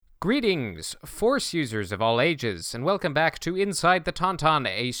Greetings, Force users of all ages, and welcome back to Inside the Tauntaun,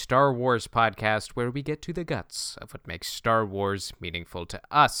 a Star Wars podcast where we get to the guts of what makes Star Wars meaningful to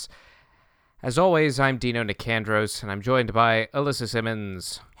us. As always, I'm Dino Nicandros, and I'm joined by Alyssa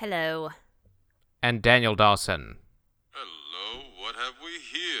Simmons. Hello. And Daniel Dawson. Hello, what have we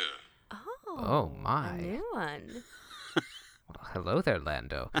here? Oh my. A new one. Well, hello there,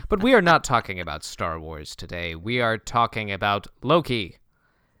 Lando. But we are not talking about Star Wars today. We are talking about Loki.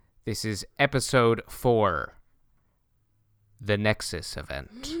 This is episode 4, The Nexus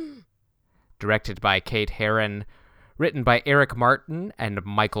Event. Directed by Kate Herron, written by Eric Martin and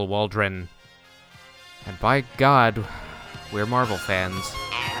Michael Waldron. And by God, we're Marvel fans.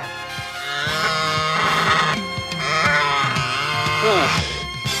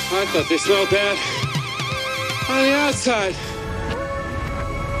 I thought they smelled bad on the outside.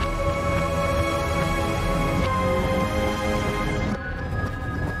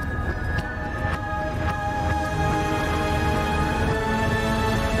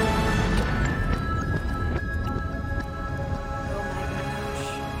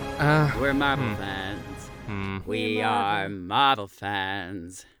 We're Marvel fans. We are Marvel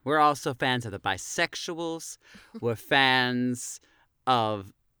fans. We're also fans of the bisexuals. We're fans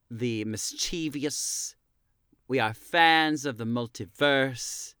of the mischievous. We are fans of the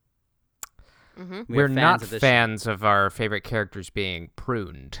multiverse. We're not fans of our favorite characters being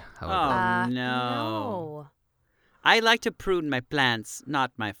pruned, however. Oh, no. I like to prune my plants,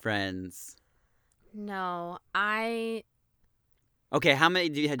 not my friends. No, Okay, how many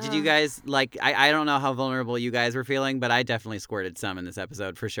did you guys, like, I don't know how vulnerable you guys were feeling, but I definitely squirted some in this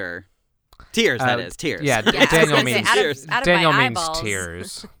episode for sure. Tears, that is, tears. Yeah, Yeah, Daniel means tears. Out of Daniel my means eyeballs.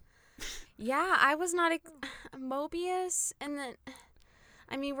 tears. Yeah, I was not Mobius, and then,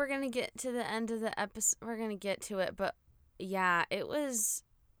 I mean, we're gonna get to the end of the episode. We're gonna get to it, but yeah, it was.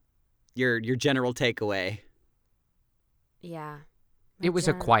 Your general takeaway. Yeah. It was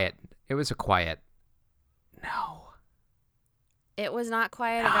a quiet. No. It was not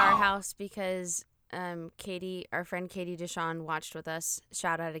quiet at our house because Katie, our friend Katie Deshawn, watched with us.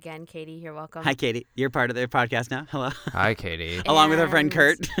 Shout out again, Katie. You're welcome. Hi, Katie. You're part of their podcast now. Hello. Hi, Katie. Along with our friend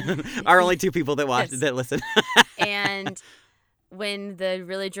Kurt. Our only two people that watch Yes. that listen. And when the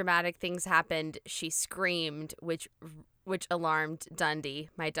really dramatic things happened, she screamed, which alarmed Dundee,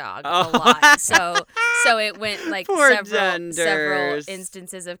 my dog, a lot. So it went like Poor several Dunders.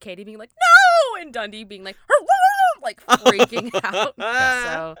 instances of Katie being like, no, and Dundee being like, like freaking out.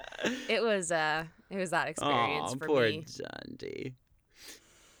 So it was that experience for poor me. Dundee.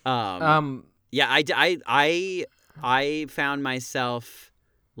 Yeah, I found myself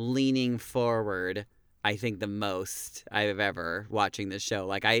leaning forward, I think the most I've ever watching this show.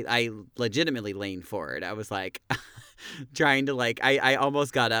 Like, I legitimately leaned forward. I was like trying to, like, I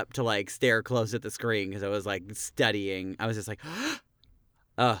almost got up to, like, stare close at the screen because I was, like, studying. I was just like,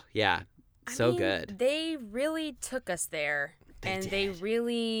 oh, yeah, I mean, good. They really took us there. They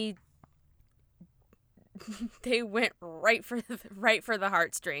really they went right for the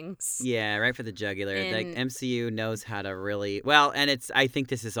heartstrings. Yeah, right for the jugular. Like, And- MCU knows how to really well, and I think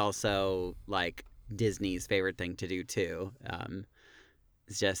this is also, like, Disney's favorite thing to do too.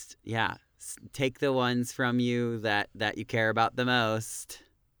 It's just, yeah, take the ones from you that you care about the most.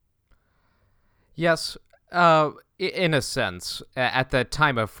 Yes, in a sense. At the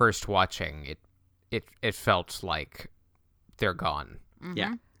time of first watching, it felt like they're gone. Mm-hmm.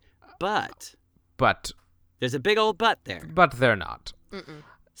 Yeah, but But there's a big old but there. but they're not.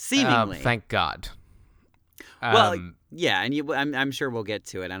 Seemingly. Thank God. Well, yeah, and I'm sure we'll get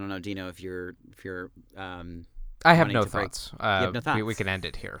to it. I don't know, Dino, if you're I have wanting no to break- thoughts. You have no thoughts? We can end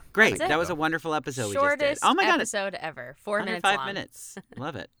it here. great. That's it. That was a wonderful episode we just Shortest did. Oh my god, episode ever. 4 under minutes 5 long. minutes.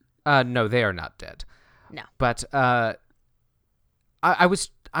 Love it. No, they are not dead. No. But I was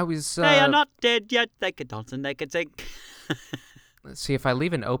They are not dead yet. They could dance and they could sing. Let's see if I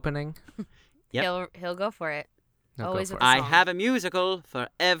leave an opening. Yep. He'll go for it. No, go Always for with it. the I song. have a musical for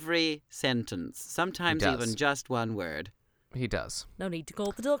every sentence. Sometimes He does. even just one word. He does. No need to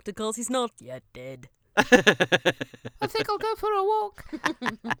call the doctor because he's not yet dead. I think I'll go for a walk.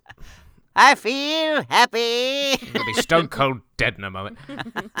 I feel happy. He'll be stone cold dead in a moment.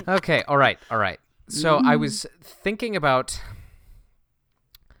 Okay, all right. So I was thinking about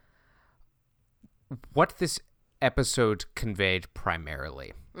what this episode conveyed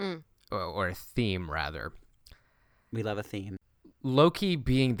primarily, or a theme, rather. We love a theme. Loki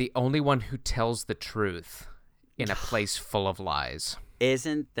being the only one who tells the truth in a place full of lies.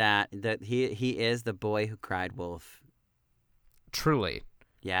 Isn't that he is the boy who cried wolf? Truly.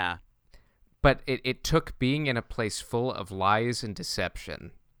 Yeah. But it took being in a place full of lies and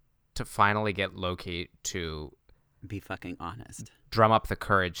deception to finally get Loki to Be fucking honest. drum up the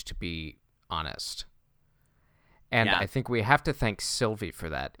courage to be honest. And Yeah. I think we have to thank Sylvie for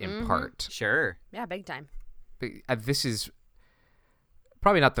that in part. Sure. Yeah, big time. This is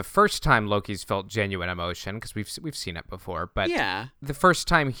probably not the first time Loki's felt genuine emotion, because we've seen it before, but Yeah. the first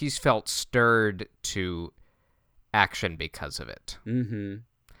time he's felt stirred to action because of it. Mm-hmm.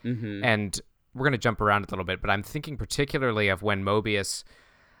 Mm-hmm. And we're going to jump around a little bit, but I'm thinking particularly of when Mobius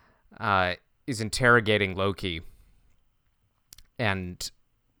is interrogating Loki, and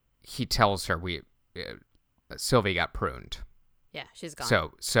he tells her Sylvie got pruned. Yeah, she's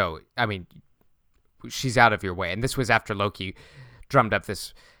gone. So I mean, she's out of your way. And this was after Loki drummed up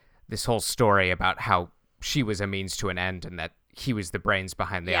this whole story about how she was a means to an end and that he was the brains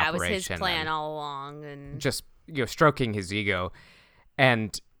behind the yeah, it operation. was his plan and all along, and just stroking his ego,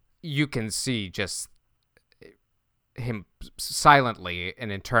 and you can see just him silently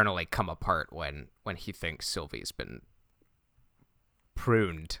and internally come apart when he thinks Sylvie's been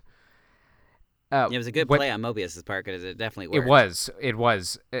pruned. It was a good play on Mobius's part because it definitely worked. It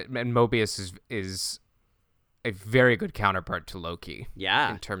was, and Mobius is a very good counterpart to Loki.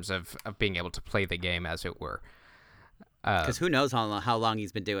 Yeah. In terms of being able to play the game, as it were. Because who knows how long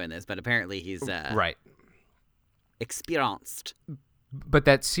he's been doing this, but apparently he's right. experienced. But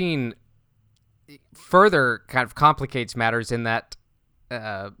that scene further kind of complicates matters in that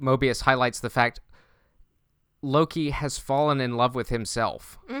Mobius highlights the fact Loki has fallen in love with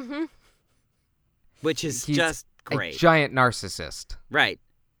himself. Mm-hmm. Which is He's just great. A giant narcissist. Right.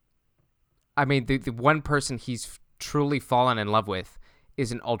 I mean, the one person he's truly fallen in love with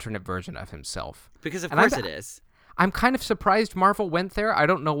is an alternate version of himself. Because of And course it is. I'm kind of surprised Marvel went there. I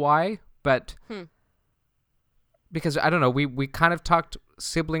don't know why, but because I don't know, we kind of talked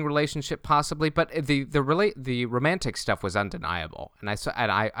sibling relationship possibly, but the romantic stuff was undeniable. And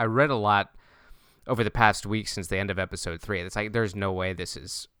I read a lot over the past week since the end of episode 3. It's like there's no way this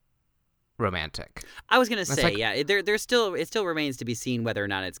is romantic. I was gonna say, like- yeah, it still remains to be seen whether or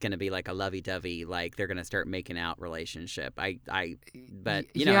not it's gonna be like a lovey-dovey, like they're gonna start making out relationship. But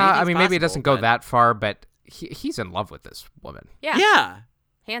you know, yeah, I anything's mean, maybe it possible, doesn't go but- that far, but he's in love with this woman. Yeah, Yeah,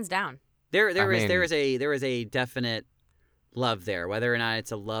 hands down. there I is a definite love there, whether or not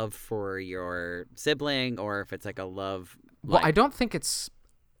it's a love for your sibling or if it's like a love. Well, I don't think it's.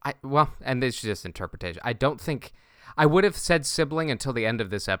 And this is just interpretation. I don't think I would have said sibling until the end of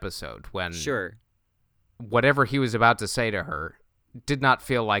this episode when Sure. whatever he was about to say to her did not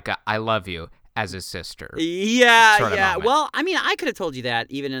feel like a "I love you" as a sister. Yeah, sort of yeah. moment. Well, I mean, I could have told you that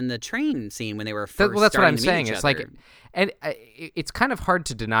even in the train scene when they were first. Well, that's what I'm starting to meet saying. each It's other. like, and it's kind of hard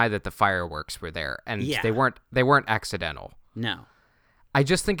to deny that the fireworks were there, and Yeah. they weren't accidental. No. I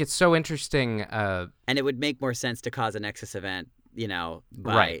just think it's so interesting. And it would make more sense to cause a Nexus event, you know,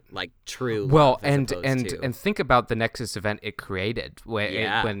 by Right. like true. Well, love as and opposed to- and think about the Nexus event it created.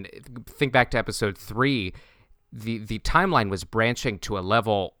 Yeah. When think back to episode 3, the timeline was branching to a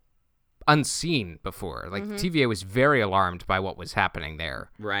level unseen before. Like TVA was very alarmed by what was happening there.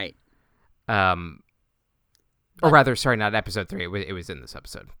 right. Or rather, sorry, not episode 3. It was in this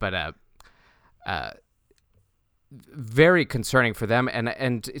episode, but very concerning for them,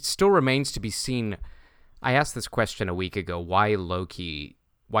 and it still remains to be seen. I asked this question a week ago: why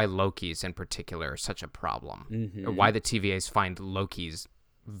Loki's in particular are such a problem, or why the TVAs find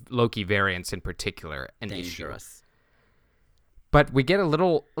Loki variants in particular an issue. Dangerous. But we get a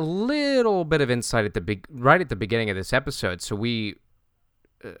little bit of insight at right at the beginning of this episode. So we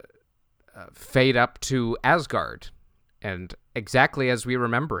fade up to Asgard, and exactly as we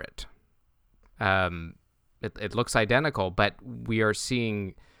remember it. It looks identical, but we are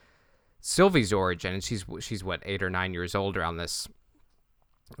seeing Sylvie's origin, and she's what, 8 or 9 years old around this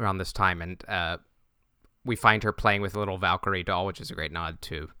time, and we find her playing with a little Valkyrie doll, which is a great nod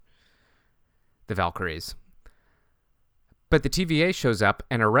to the Valkyries. But the TVA shows up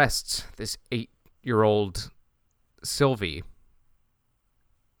and arrests this 8-year-old Sylvie.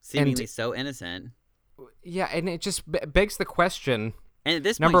 Seemingly so innocent. Yeah, and it just begs the question. And at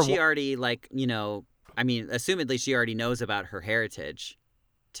this Number point, she one- already, like, you know, I mean, assumedly she already knows about her heritage,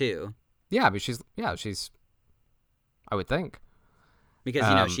 too. Yeah, but she's I would think. Because,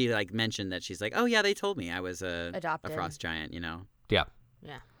 you know, she, like, mentioned that she's like, oh, yeah, they told me I was a Adopted. frost giant, you know. Yeah.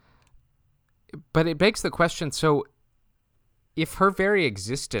 Yeah. But it begs the question, so if her very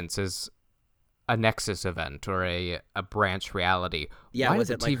existence is a Nexus event or a branch reality, Yeah, why was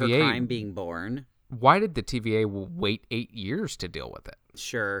did it the like her TVA crime being born? Why did the TVA wait 8 years to deal with it?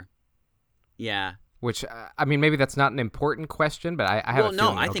 Sure. Yeah. Which, I mean, maybe that's not an important question, but I have a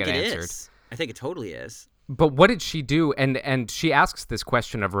feeling I it'll think get it answered. is. I think it totally is. But what did she do? And she asks this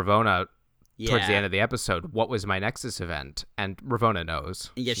question of Ravonna towards the Yeah. end of the episode. What was my Nexus event? And Ravonna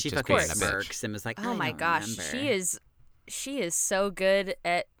knows. Yeah, She's she just fucking being a bitch. smirks and was like, Oh I my don't gosh, remember. she is so good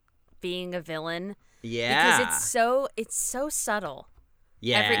at being a villain Yeah. because it's so subtle.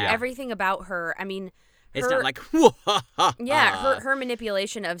 yeah. Everything about her. I mean, It's her, not like, whoa. yeah, her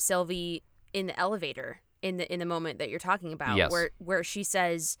manipulation of Sylvie in the elevator in the moment that you're talking about, Yes. where she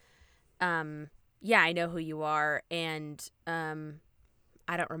says, yeah, I know who you are, and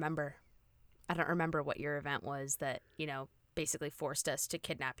I don't remember what your event was that, basically forced us to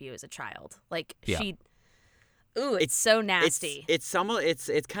kidnap you as a child. Like Yeah. it's so nasty. It's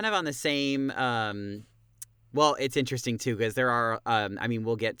kind of on the same. Well, it's interesting too because there are. I mean,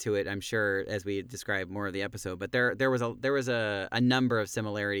 we'll get to it, I'm sure, as we describe more of the episode. But there was a number of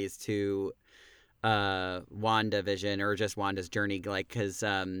similarities to WandaVision or just Wanda's journey, like because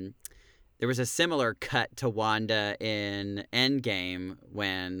there was a similar cut to Wanda in Endgame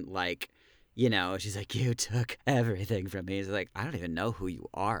when she's like, you took everything from me. It's like, I don't even know who you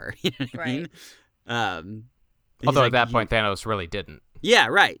are. You know what I mean? He's Although like, at that point, Thanos really didn't. yeah,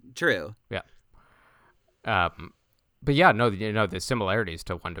 right, true. Yeah. But yeah, no, the similarities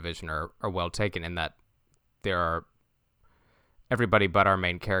to WandaVision are well taken in that there are everybody but our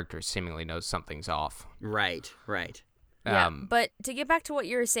main character seemingly knows something's off. Right. Yeah, but to get back to what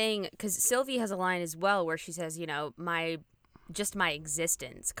you were saying, because Sylvie has a line as well where she says, my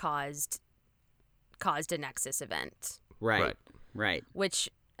existence caused a Nexus event. Right. Which,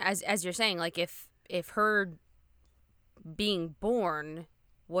 as you're saying, like if her being born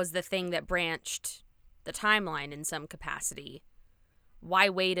was the thing that branched the timeline in some capacity, why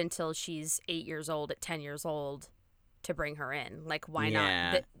wait until she's 8 years old, 10 years old, to bring her in? Like, why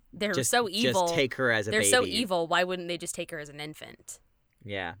Yeah. not? They're Just, so evil. Just take her as a They're baby. so evil. Why wouldn't they just take her as an infant?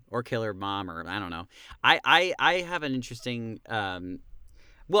 Yeah, or kill her mom, or I don't know. I have an interesting.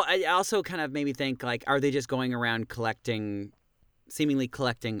 Well, I also kind of made me think, like, are they just going around seemingly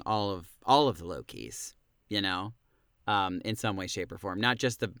collecting all of the Lokis? In some way, shape, or form. Not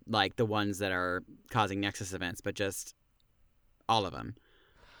just the ones that are causing Nexus events, but just all of them.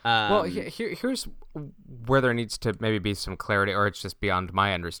 Well, here's where there needs to maybe be some clarity, or it's just beyond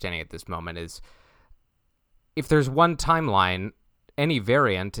my understanding at this moment, is if there's one timeline, any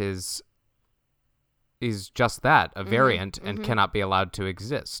variant is just that, a variant, and cannot be allowed to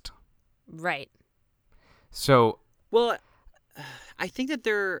exist. Right. So, well, I think that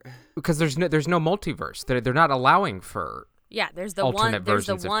because there's no multiverse. They're not allowing for Yeah, there's the alternate one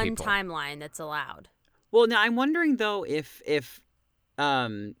versions of people. timeline that's allowed. Well, now I'm wondering though if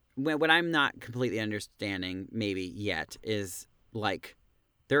what I'm not completely understanding maybe yet is like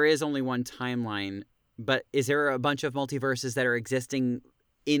there is only one timeline, but is there a bunch of multiverses that are existing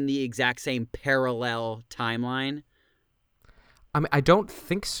in the exact same parallel timeline? I mean, I don't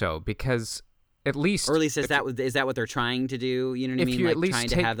think so, because at least is that what they're trying to do? You know what I if mean? you Like at least trying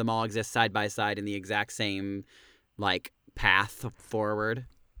to have them all exist side by side in the exact same like path forward.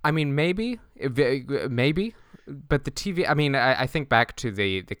 I mean, maybe, but the TV. I mean, I think back to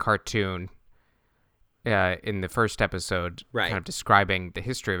the cartoon in the first episode, Right. kind of describing the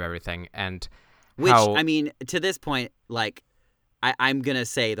history of everything, and Which how, I mean, to this point, like I'm gonna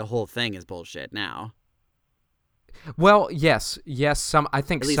say the whole thing is bullshit now. well, yes. I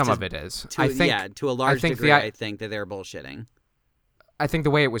think At least some to- of it is. To, I think, to a large think degree, the- I think that they're bullshitting. I think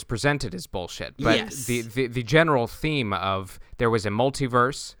the way it was presented is bullshit. But Yes. the general theme of there was a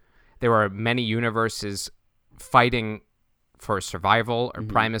multiverse, there were many universes fighting for survival or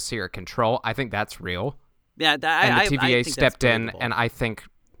primacy or control. I think that's real. Yeah, And I the TVA think that's stepped in believable. and I think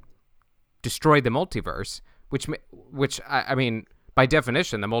destroyed the multiverse, which I mean, by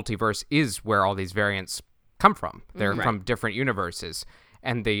definition, the multiverse is where all these variants come from. They're from different universes.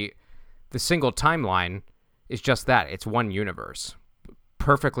 And the single timeline is just that. It's one universe,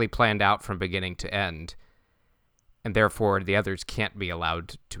 perfectly planned out from beginning to end, and therefore the others can't be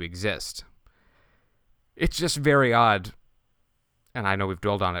allowed to exist. It's just very odd, and I know we've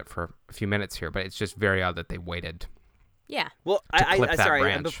dwelled on it for a few minutes here, but it's just very odd that they waited. Yeah. Well, clip that sorry.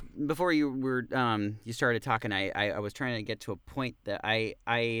 branch. Before you were you started talking, I was trying to get to a point that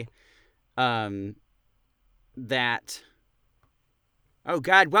that. Oh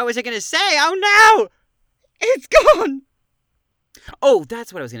God, what was I gonna say? Oh no, it's gone. Oh,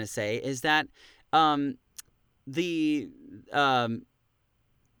 that's what I was gonna say. Is that the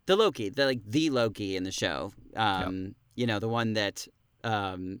Loki, the Loki in the show, you know, the one that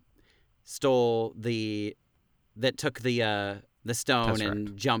that took the stone That's and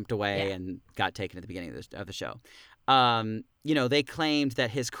right. jumped away Yeah. and got taken at the beginning of the show. You know, they claimed that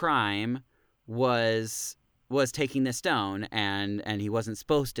his crime was was taking the stone, and he wasn't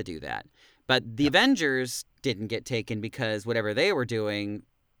supposed to do that. But the Avengers didn't get taken because whatever they were doing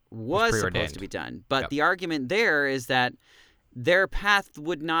was supposed preordained. to be done. But Yep. the argument there is that their path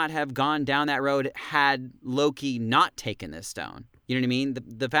would not have gone down that road had Loki not taken this stone. You know what I mean?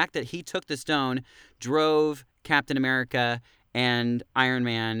 The fact that he took the stone drove Captain America and Iron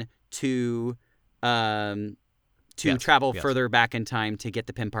Man to Yes, travel yes. further back in time to get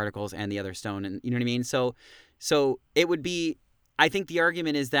the Pym particles and the other stone, and you know what I mean. So it would be. I think the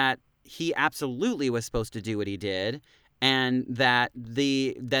argument is that he absolutely was supposed to do what he did, and that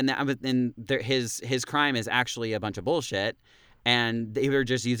his crime is actually a bunch of bullshit, and they were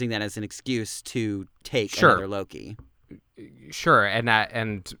just using that as an excuse to take Sure. another Loki. Sure,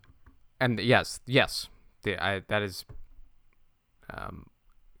 and yes, that is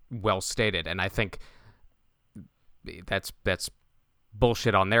well stated, and I think that's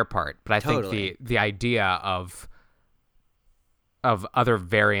bullshit on their part. But I Totally. think the idea of other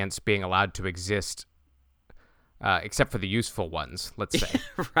variants being allowed to exist, except for the useful ones, let's say,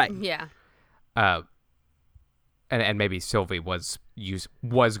 Right. Yeah. and maybe Sylvie was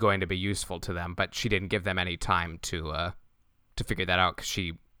going to be useful to them, but she didn't give them any time to figure that out because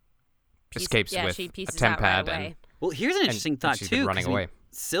she escapes with she a pieces temp out right pad away. and Well, here's an interesting thought she's too. been running 'cause, I mean, away.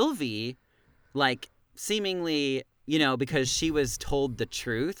 Sylvie, like, seemingly, you know, because she was told the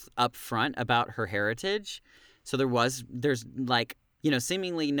truth up front about her heritage, so there's like, you know,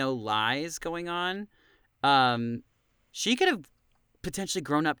 seemingly no lies going on. She could have potentially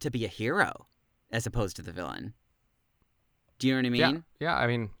grown up to be a hero as opposed to the villain. Do you know what I mean? Yeah. I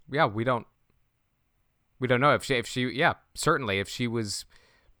mean, yeah. We don't know if she certainly if she was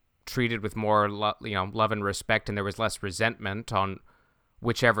treated with more love and respect, and there was less resentment on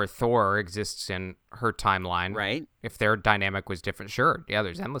whichever Thor exists in her timeline. Right. If their dynamic was different, sure. Yeah,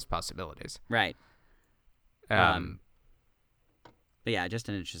 there's endless possibilities. Right. But yeah, just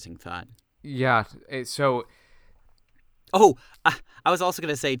an interesting thought. Yeah. So Oh, I was also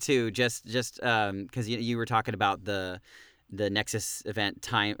gonna say too, just because you were talking about the Nexus event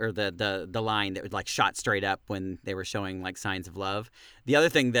time, or the line that was like shot straight up when they were showing like signs of love. The other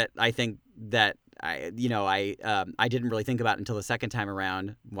thing that I think that I didn't really think about until the second time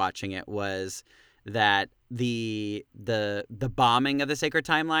around watching it was that the bombing of the sacred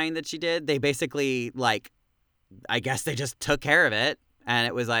timeline that she did, they basically, like, I guess they just took care of it, and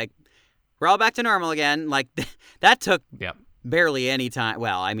it was like, we're all back to normal again. Like, that took yeah. barely any time.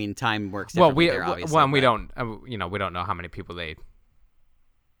 Well, I mean, time works Well, differently there, obviously. and we but- don't, we don't know how many people they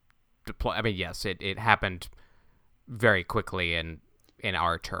deploy. I mean, yes, it happened very quickly in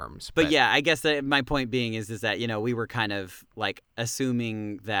our terms. But yeah, I guess that my point being is that, you know, we were kind of like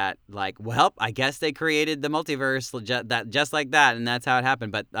assuming that, like, well, I guess they created the multiverse just like that, and that's how it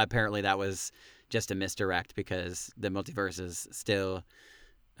happened. But apparently that was just a misdirect, because the multiverse is still,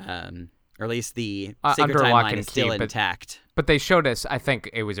 or at least the sacred under lock timeline and is still key, but- intact. But they showed us. I think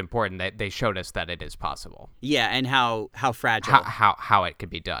it was important that they showed us that it is possible. Yeah, and how fragile. How it could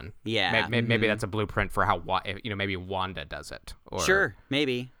be done. Yeah. Maybe that's a blueprint for how maybe Wanda does it. Or, Sure,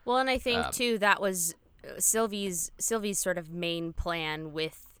 maybe. Well, and I think too that was Sylvie's sort of main plan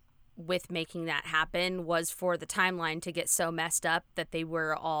with making that happen was for the timeline to get so messed up that they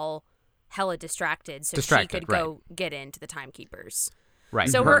were all hella distracted, so she could go get into the Timekeepers. Right.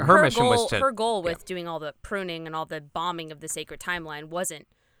 So her mission goal, was to her goal with doing all the pruning and all the bombing of the sacred timeline wasn't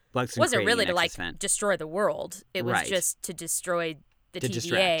Wasn't really to, creating like, Nexus event. destroy the world. It was Right. just to destroy the To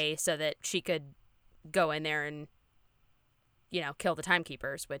TVA so that she could go in there and, you know, kill the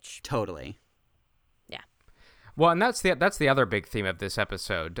Timekeepers, which, Totally. yeah. Well, and that's the other big theme of this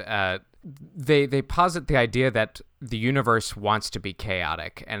episode. They posit the idea that the universe wants to be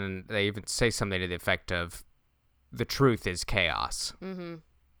chaotic, and they even say something to the effect of, "The truth is chaos." Mm-hmm.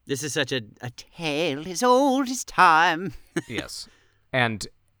 This is such a tale as old as time. Yes, and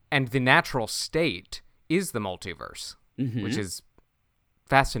the natural state is the multiverse, Mhm. which is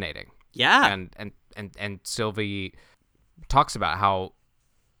fascinating. Yeah. And Sylvie talks about how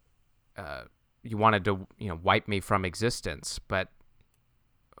you wanted to wipe me from existence, but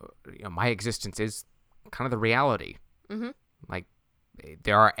my existence is kind of the reality. Mm-hmm. Like,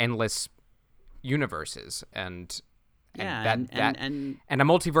 there are endless universes, and Yeah, that and a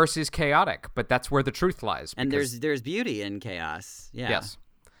multiverse is chaotic, but that's where the truth lies. and because- there's beauty in chaos. Yeah. Yes.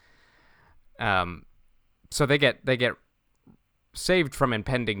 So they get saved from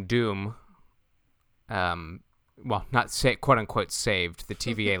impending doom. Well, not quote unquote saved. The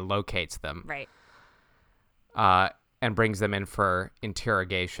TVA locates them. Right. And brings them in for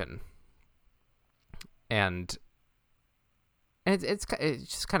interrogation. And it's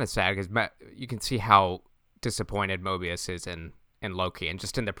just kind of sad because you can see how disappointed Mobius is in Loki, and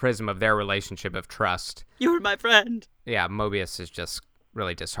just in the prism of their relationship of trust. You were my friend. Yeah, Mobius is just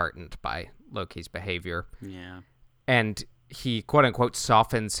really disheartened by Loki's behavior. Yeah. And he, quote unquote,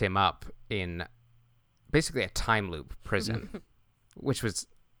 softens him up in basically a time loop prison, which was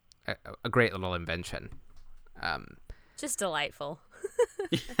a great little invention. Just delightful.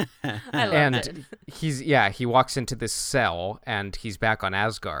 I love it. He walks into this cell and he's back on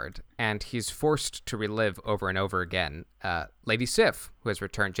Asgard and he's forced to relive over and over again Lady Sif, who has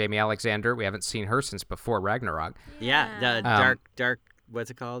returned. Jamie Alexander, we haven't seen her since before Ragnarok. Yeah, the dark, what's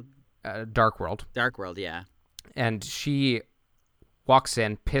it called? Dark World. Dark World, yeah. And she walks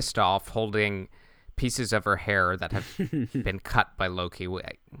in pissed off, holding pieces of her hair that have been cut by Loki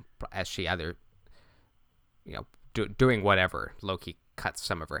as she either, doing whatever. Loki cuts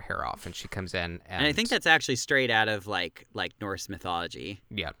some of her hair off, and she comes in, and I think that's actually straight out of like Norse mythology.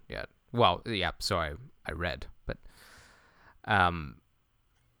 Yeah. Well, yeah. So I read, but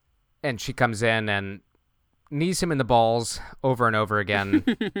and she comes in and knees him in the balls over and over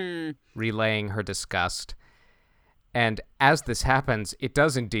again, relaying her disgust. And as this happens, it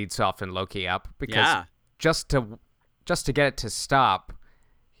does indeed soften Loki up because just to get it to stop,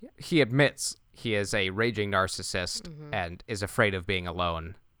 he admits he is a raging narcissist and is afraid of being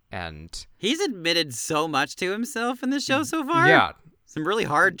alone. And he's admitted so much to himself in the show so far. Yeah. Some really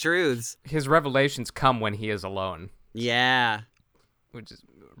hard truths. His revelations come when he is alone. Yeah. Which is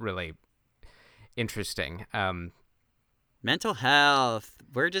really interesting. Mental health.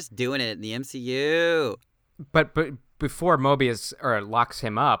 We're just doing it in the MCU. But before Mobius locks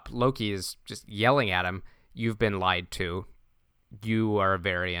him up, Loki is just yelling at him, "You've been lied to. You are a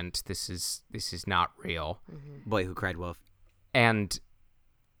variant. This is not real." Boy Who Cried Wolf. And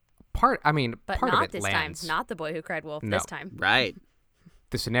part But of not it this lands. time. Not the Boy Who Cried Wolf No. this time. Right.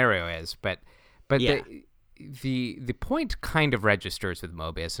 The scenario is, but Yeah. the point kind of registers with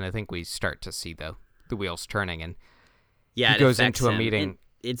Mobius, and I think we start to see the wheels turning, and Yeah, he it goes affects into a him meeting.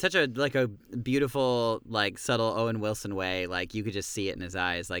 in such a beautiful, subtle Owen Wilson way. Like you could just see it in his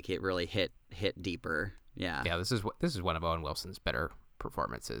eyes. Like it really hit deeper. Yeah. Yeah, this is one of Owen Wilson's better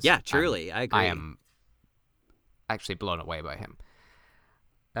performances. Yeah, truly, I agree. I am actually blown away by him.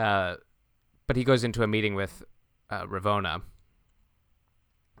 But he goes into a meeting with Ravonna,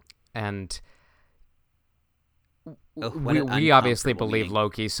 and what an we obviously uncomfortable believe meeting.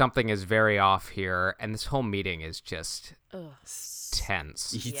 Loki. Something is very off here, and this whole meeting is just Ugh.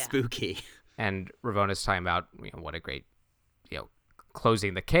 tense. It's Yeah. spooky. And Ravonna's talking about what a great,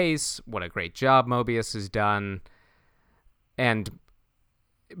 closing the case, what a great job Mobius has done, and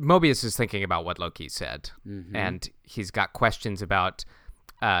Mobius is thinking about what Loki said, and he's got questions about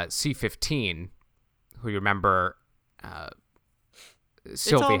C-15, who you remember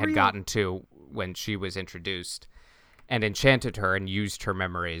Sylvie had real. gotten to when she was introduced, and enchanted her and used her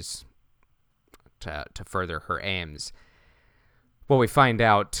memories to further her aims. Well, we find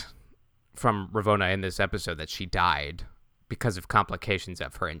out from Ravonna in this episode that she died because of complications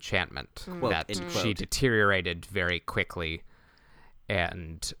of her enchantment, Quote, that end she quote. deteriorated very quickly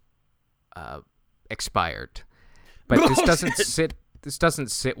and expired. But this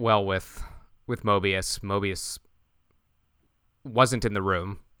doesn't sit well with Mobius. Mobius wasn't in the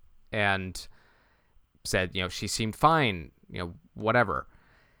room and said, she seemed fine, whatever.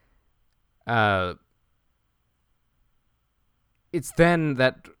 It's then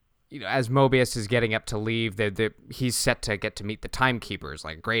that, as Mobius is getting up to leave, he's set to get to meet the Timekeepers,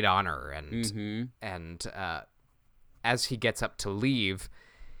 like great honor, and as he gets up to leave,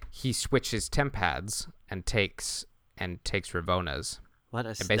 he switches temp pads and takes Ravonna's. What a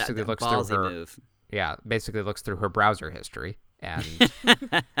And basically looks through ballsy her. move. Yeah, basically looks through her browser history and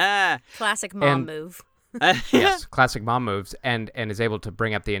Classic mom And- move. yes, classic mom moves, and is able to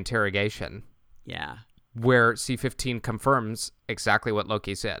bring up the interrogation Yeah. where C-15 confirms exactly what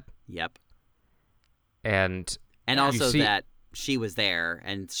Loki said, Yep. and And You also see- that she was there,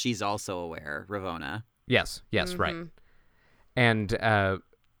 and she's also aware, Ravonna. yes, right, and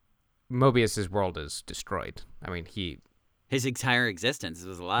Mobius's world is destroyed. I mean, His entire existence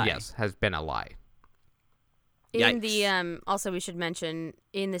was a lie. yes, has been a lie. In Yikes. the also we should mention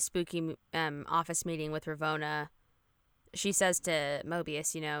in the spooky office meeting with Ravonna, she says to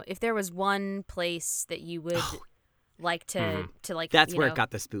Mobius, if there was one place that you would like to like That's you where know, it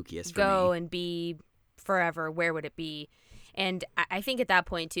got the spookiest for go me. and be forever, where would it be? And I think at that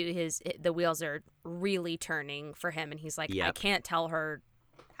point too, the wheels are really turning for him, and he's like, I Yep. can't tell her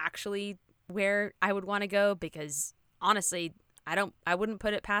actually where I would want to go because honestly, I wouldn't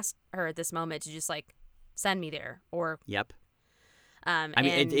put it past her at this moment to just like send me there or Yep. I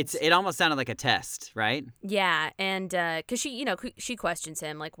mean, it almost sounded like a test, right? Yeah, and because she questions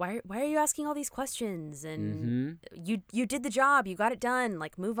him like, why are you asking all these questions? And you did the job, you got it done,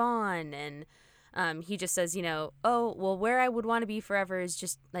 like move on. And he just says, oh well, where I would want to be forever is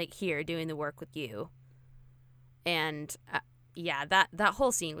just like here doing the work with you. And yeah, that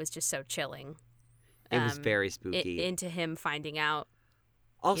whole scene was just so chilling. It was very spooky. Into him finding out.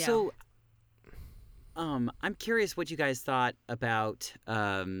 Also, I'm curious what you guys thought about,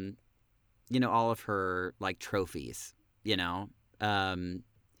 all of her like trophies, and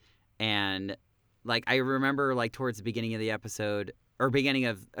like I remember like towards the beginning of the episode or I think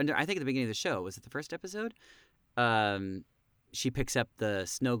at the beginning of the show, was it the first episode? She picks up the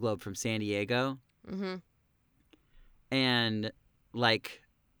snow globe from San Diego, and like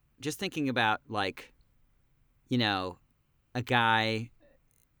just thinking about like, a guy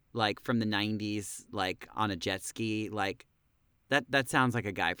like from the 90s, like on a jet ski, like that sounds like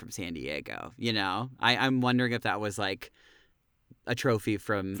a guy from San Diego, I'm wondering if that was like a trophy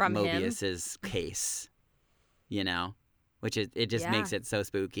from Mobius's case, which it just makes it so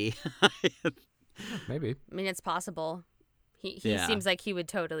spooky. Maybe. I mean, it's possible. He seems like he would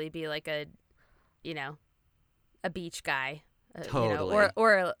totally be like a beach guy. Totally.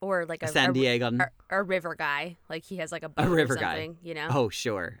 Or like a San Diego, a river guy. Like he has like a boat river or something, guy. Oh,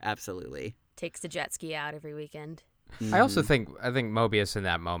 sure, absolutely. Takes the jet ski out every weekend. I also think Mobius in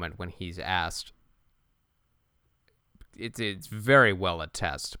that moment when he's asked, it's very well a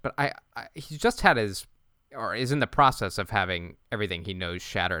test. But he's just had is in the process of having everything he knows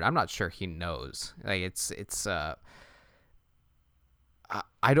shattered. I'm not sure he knows. Like it's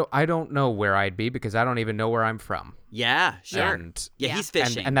I don't know where I'd be because I don't even know where I'm from. Yeah, sure. And, he's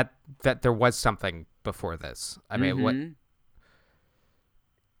fishing. And that there was something before this. I mean, what?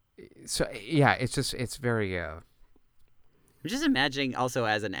 So yeah, it's very. I'm just imagining also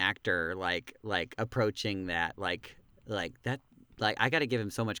as an actor, like approaching that, like that, like I got to give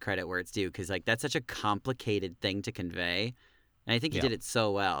him so much credit where it's due because like that's such a complicated thing to convey, and I think he did it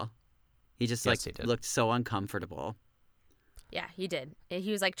so well. He just he looked so uncomfortable. Yeah, he did.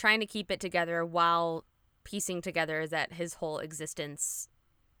 He was like trying to keep it together while piecing together that his whole existence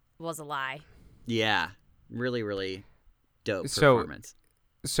was a lie. Yeah, really, really dope performance.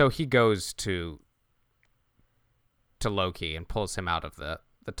 So he goes to Loki and pulls him out of the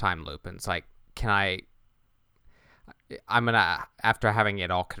time loop, and it's like, I'm gonna, after having it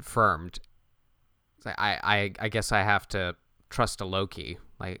all confirmed, it's like, I guess I have to trust a Loki.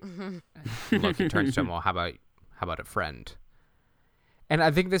 Like Loki turns to him, well, how about a friend? And I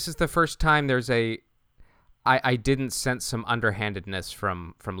think this is the first time there's I didn't sense some underhandedness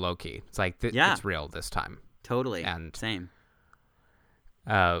from Loki. It's like it's real this time. Totally. And same.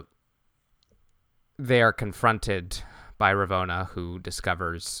 They are confronted by Ravonna, who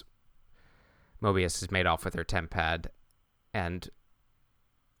discovers Mobius has made off with her TemPad, and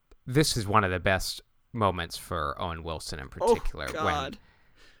this is one of the best moments for Owen Wilson in particular. Oh, God.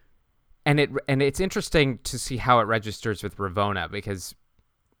 And it's interesting to see how it registers with Ravonna because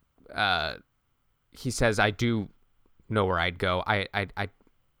he says, "I do know where I'd go. I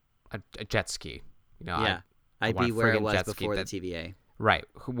jet ski. I'd be where I was before the TVA. Right,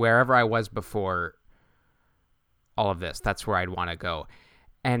 wherever I was before all of this, that's where I'd want to go."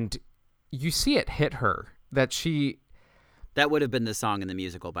 And you see it hit her that that would have been the song in the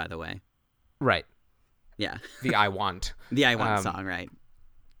musical, by the way. Right. Yeah. The I Want. The I Want song, right.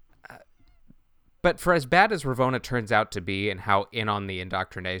 But for as bad as Ravonna turns out to be and how in on the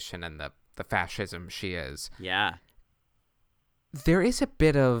indoctrination and the fascism she is, there is a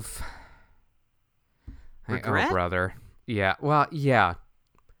bit of regret? Oh, brother. Yeah. Well, yeah.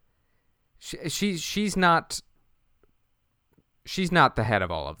 She's not the head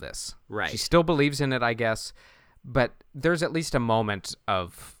of all of this. Right. She still believes in it, I guess, but there's at least a moment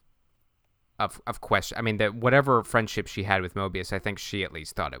of question. I mean, that whatever friendship she had with Mobius, I think she at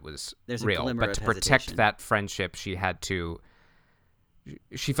least thought it was real. But to protect that friendship, she felt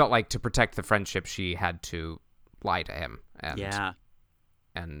like to protect the friendship, she had to lie to him.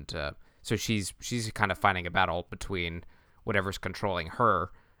 And so she's kind of fighting a battle between whatever's controlling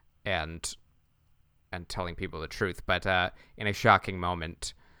her and telling people the truth. But in a shocking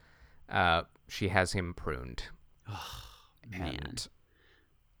moment, she has him pruned. Oh, man.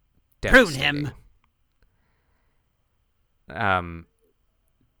 Prune him. And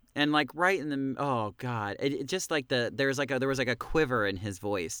like right in the God, it just like there was like a quiver in his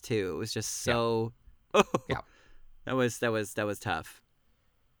voice too. It was just so that was tough.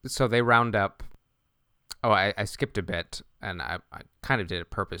 So they round up. Oh, I skipped a bit, and I kind of did it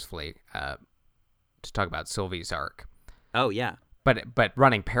purposefully to talk about Sylvie's arc. Oh yeah. But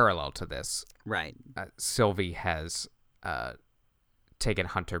running parallel to this, Right. Sylvie has taken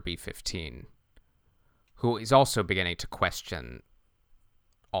Hunter B-15, who is also beginning to question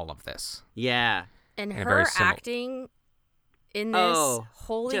all of this. Yeah. And In a her very acting in this, Oh,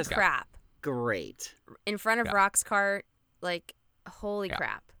 holy just- crap. Great. In front of Yeah. Roxcart, like, holy Yeah.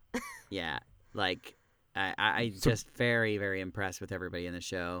 crap. Yeah. Like, I So- just very, very impressed with everybody in the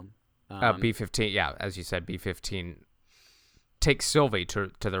show. B-15, yeah, as you said, B-15 takes Sylvie to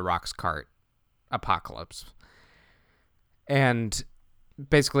the Roxcart apocalypse and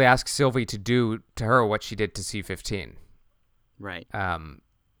basically asks Sylvie to do to her what she did to C-15. Right.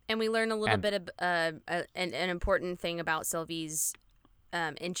 And we learn a little And- bit of an important thing about Sylvie's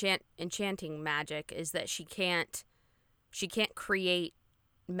enchanting magic is that she can't create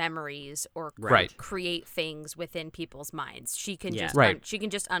memories or Right. create things within people's minds. She can Yeah. just Right. she can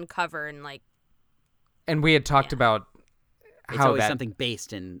just uncover and like And we had talked Yeah. about It's how always that something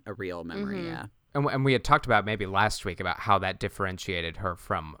based in a real memory. Mhm. Yeah. and we had talked about maybe last week about how that differentiated her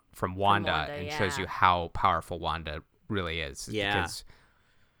from Wanda, Wanda, and yeah. shows you how powerful Wanda really is. Yeah. Because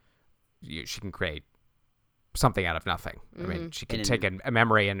she can create something out of nothing. I mean, she can And take a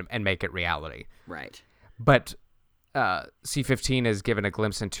memory and make it reality. Right. But C-15 is given a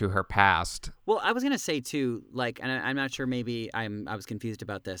glimpse into her past. Well, I was gonna say too, like, and I'm not sure. Maybe I was confused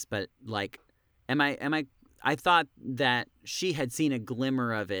about this, but like, I thought that she had seen a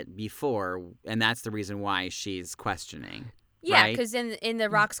glimmer of it before, and that's the reason why she's questioning. yeah, right? because in the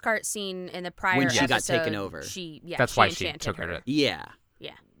Roxcart scene in the prior When she got episode, taken over. That's why she enchanted took her to. Yeah.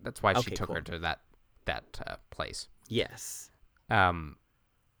 Yeah. That's why she Okay, took her cool. to that place. Yes.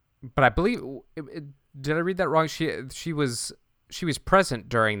 But I believe did I read that wrong? She was present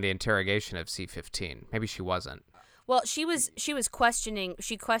during the interrogation of C-15. Maybe she wasn't. Well, she was questioning.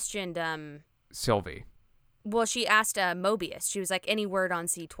 She questioned. Sylvie. Well, she asked Mobius. She was like, "Any word on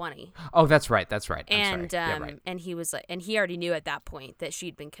C-20?" Oh, that's right. I'm sorry. And Yeah, right. and he was like, and he already knew at that point that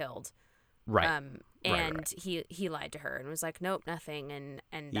she'd been killed. Right. And right. he lied to her and was like, "Nope, nothing." And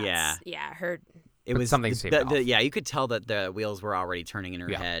Yeah. that's, her. It But was something seemed off. yeah, you could tell that the wheels were already turning in her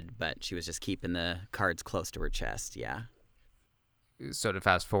Yeah. head, but she was just keeping the cards close to her chest. Yeah. So to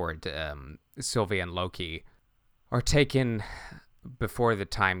fast forward, Sylvie and Loki are taken before the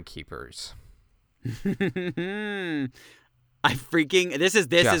Timekeepers. I freaking this is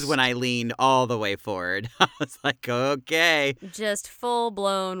Just- when I leaned all the way forward. I was like, okay. Just full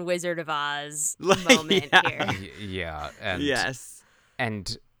blown Wizard of Oz Like, moment yeah. here. Yeah. And, Yes.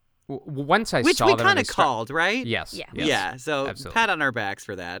 And once I Which saw we them, kind of called, right? Yes. Yeah. Yes, Yeah. So absolutely. pat on our backs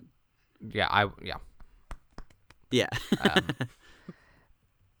for that. Yeah. Yeah.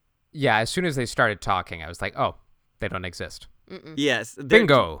 Yeah. As soon as they started talking, I was like, oh, they don't exist. Yes.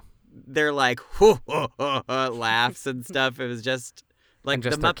 Bingo. They're like "Hoo, hoo, hoo, hoo," laughs and stuff. It was just like And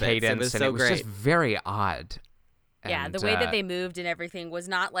just the their Muppets. cadence, It was and so it was great. just very odd. Yeah, And, the way that they moved and everything was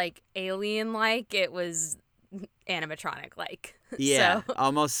not like alien like. It was animatronic like. Yeah, So,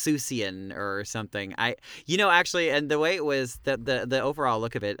 almost Seussian or something. Actually, and the way it was, the overall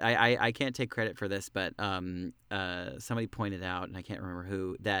look of it, I can't take credit for this, but somebody pointed out, and I can't remember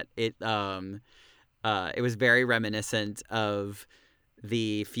who, that it was very reminiscent of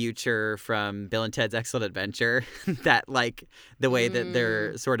the future from Bill and Ted's Excellent Adventure. That like the way that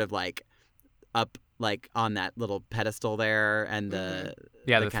they're sort of like up like on that little pedestal there, and the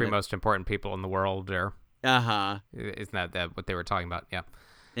the kind three of- most important people in the world are. uh-huh. Isn't that what they were talking about? Yeah.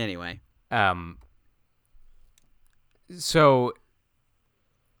 Anyway. So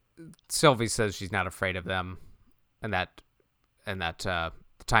Sylvie says she's not afraid of them, and that the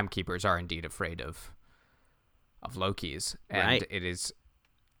Timekeepers are indeed afraid of Loki's, and Right. it is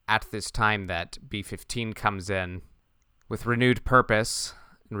at this time that B-15 comes in with renewed purpose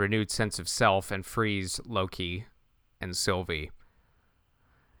and renewed sense of self and frees Loki and Sylvie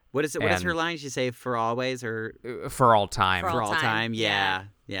What is it? What is her And- line? She say for always or for all time. For for all all time? time, Yeah,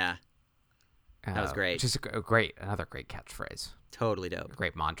 yeah, that was great. Which is another great catchphrase, totally a dope.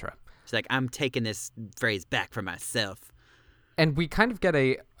 great mantra. She's like, I'm taking this phrase back for myself. And we kind of get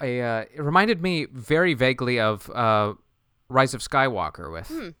it reminded me very vaguely of Rise of Skywalker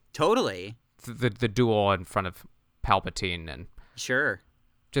with Totally, the duel in front of Palpatine, and sure.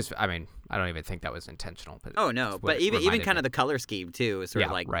 just, I mean, I don't even think that was intentional. But Oh no, it's what but it even reminded kind me. of the color scheme too is sort of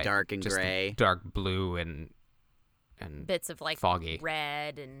Yeah, like right. dark and Just the gray. dark blue and bits of like foggy.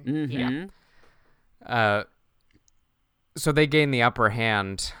 red and Mm-hmm. yeah. So they gain the upper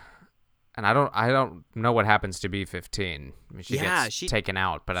hand, and I don't know what happens to B-15. I mean, she Yeah, gets she- taken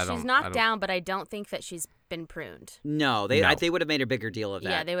out, but I don't. She's I knocked don't- down, but I don't think that she's been pruned. No, they would have made a bigger deal of that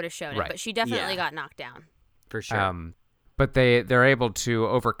Yeah, they would have shown Right. it, but she definitely Yeah. got knocked down. for sure. But they're able to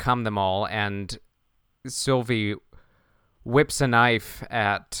overcome them all, and Sylvie whips a knife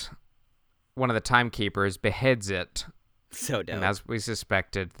at one of the timekeepers, beheads it, So dope. and as we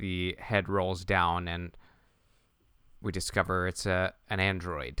suspected, the head rolls down, and we discover it's an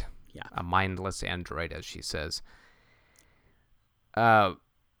android. Yeah. A mindless android, as she says. And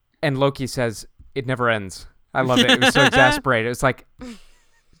Loki says, "It never ends." I love it. It was so exasperated. It's like,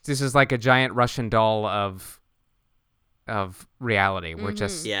 this is like a giant Russian doll of reality, where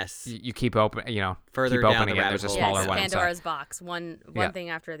just Yes. you keep open, Further keep down opening the it. There's a rabbit hole. smaller Yes, one inside. Pandora's box. One Yeah. thing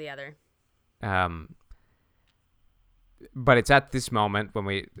after the other. But it's at this moment when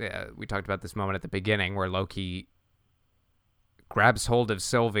we talked about this moment at the beginning where Loki grabs hold of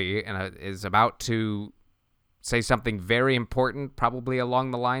Sylvie and is about to say something very important, probably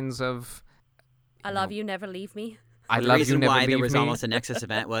along the lines of, I love you, never leave me. "I The love you, reason never why leave there was me," almost a Nexus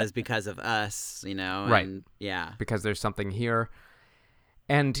event was because of us, Right. And yeah. because there's something here.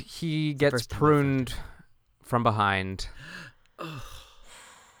 And he gets first time I felt pruned from behind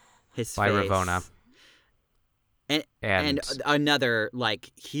His by face. Ravonna. And another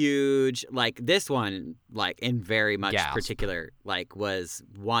like huge like this one like in very much Gasp. particular like was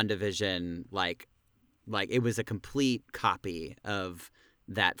WandaVision like it was a complete copy of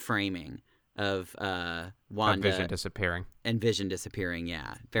that framing of Wanda Vision disappearing. and Vision disappearing.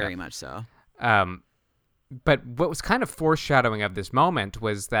 Yeah, very much so. But what was kind of foreshadowing of this moment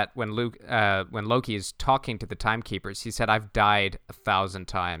was that when Loki is talking to the timekeepers, he said, "I've died 1,000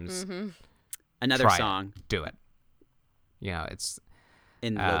 times. Another Try it. song Do it." It's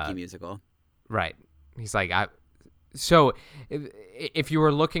in the Loki musical. right. He's like, so if you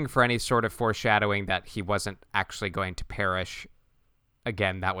were looking for any sort of foreshadowing that he wasn't actually going to perish,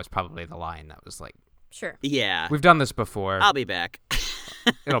 again, that was probably the line. That was like, Sure. Yeah, we've done this before. I'll be back.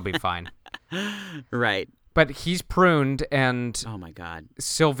 It'll be fine. Right. But he's pruned, and Oh my god.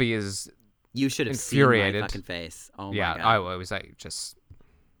 Sylvie is, You should have seen Infuriated. my fucking face. Oh yeah, my god. I was like, just,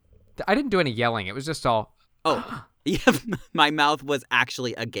 I didn't do any yelling. It was just all, Oh, yeah, my mouth was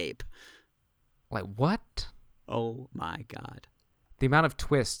actually agape. like, what? Oh my god. The amount of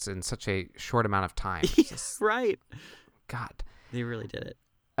twists in such a short amount of time. It's just, Right. God. They really did it.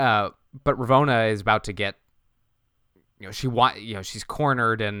 But Ravonna is about to get, she's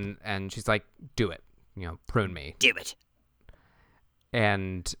cornered and she's like, "Do it, prune me." Do it.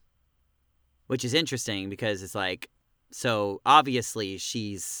 And Which is interesting because it's like, so obviously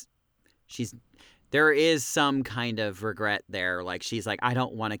she's there is some kind of regret there. Like she's like, I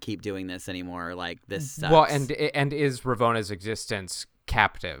don't want to keep doing this anymore. Like this sucks. well, and is Ravonna's existence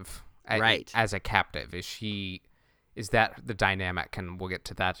captive? Right. As a captive, is that the dynamic? And we'll get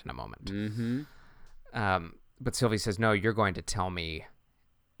to that in a moment. Mm-hmm. But Sylvie says, "No, you're going to tell me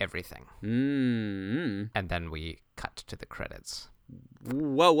everything." Mm-hmm. And then we cut to the credits.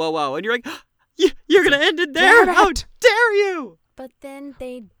 Whoa. And you're like, you're going to end it there? Damn How it. dare you? But then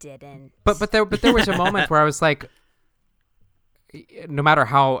they didn't. But there was a moment where I was like, no matter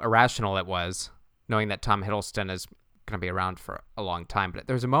how irrational it was, knowing that Tom Hiddleston is going to be around for a long time, but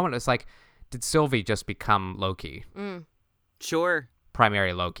there was a moment it's like, did Sylvie just become Loki, Sure.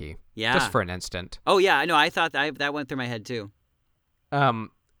 primary Loki, Yeah. just for an instant? Oh, yeah. No, I thought that went through my head too.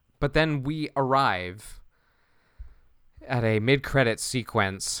 But then we arrive at a mid-credit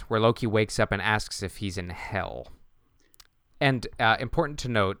sequence where Loki wakes up and asks if he's in hell. And important to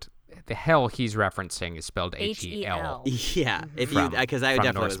note, the hell he's referencing is spelled H-E-L. Yeah. If you, because I from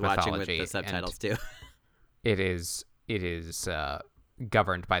definitely Norse was watching with mythology, the subtitles too. It is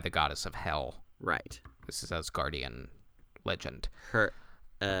governed by the goddess of hell. Right. This is Asgardian legend. Her,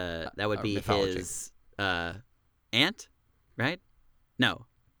 that would be mythology. his aunt, right? No.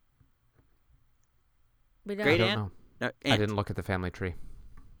 We don't. Great I don't aunt? know. No, I aunt. didn't look at the family tree.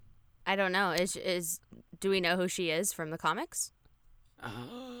 I don't know. Do we know who she is from the comics?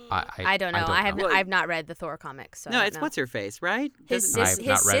 I don't know. know. I've not read the Thor comics. So I No, don't it's know. what's her face, right? His I've sis-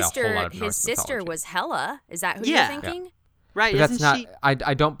 not his read a whole sister lot of his Norse sister mythology. was Hela. Is that who Yeah. you're thinking? Right. But that's Isn't not. she?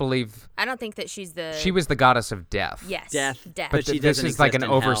 I don't believe I don't think that she's the. she was the goddess of death. Yes. Death. Death. But she this doesn't is like an exist in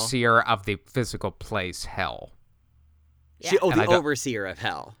hell. overseer of the physical place hell. She, Yeah. oh, And the I don't- overseer of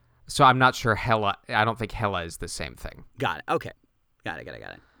hell. So I'm not sure Hela. I don't think Hela is the same thing. Got it. Okay. Got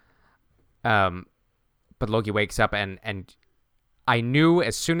it. But Loki wakes up and I knew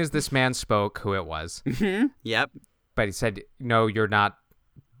as soon as this man spoke who it was. Yep. But he said, "No, you're not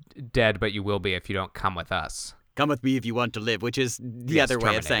dead, but you will be if you don't come with us." Come with me if you want to live, which is the Yes, other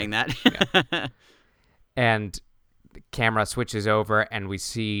way of saying that. And the camera switches over and we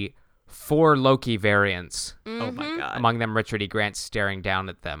see 4 Loki variants. Oh my god. Among them, Richard E. Grant staring down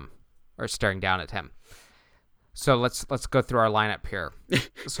at him. So let's go through our lineup here.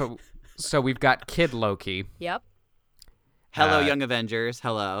 So we've got Kid Loki. Yep. Hello, Young Avengers.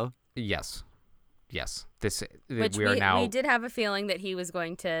 Hello. Yes. This Which we are now, we did have a feeling that he was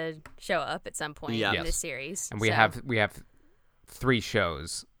going to show up at some point Yeah. in Yes. this series. and we so- have 3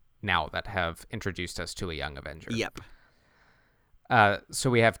 shows now that have introduced us to a Young Avenger. Yep. So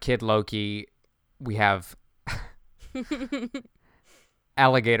we have Kid Loki. We have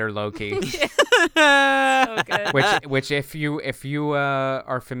Alligator Loki. so good. which if you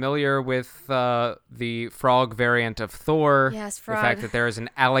are familiar with the frog variant of Thor, Yes, the fact frog. that there is an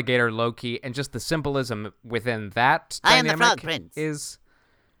alligator Loki and just the symbolism within that I am the dynamic Frog Prince. is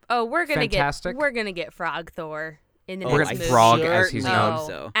Oh, we're gonna Fantastic. get Frog Thor in the We're next gonna movie. Frog as he's certainly known. hope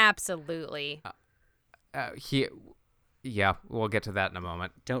so. Absolutely. Yeah, we'll get to that in a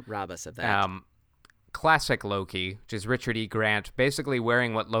moment. Don't rob us of that. Classic Loki, which is Richard E. Grant, basically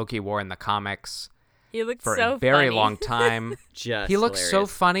wearing what Loki wore in the comics He looks for so a very funny. long time. Just He looks so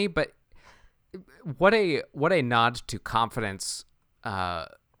hilarious. funny, but what a nod to confidence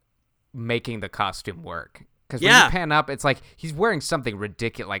making the costume work. Because when Yeah. you pan up, it's like he's wearing something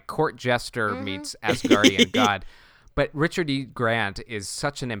ridiculous, like court jester meets Asgardian god. But Richard E. Grant is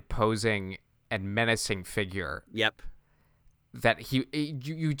such an imposing and menacing figure Yep. that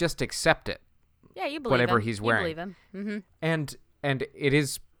you just accept it. Yeah, you believe whatever him. he's You wearing. believe him. Mm-hmm. And it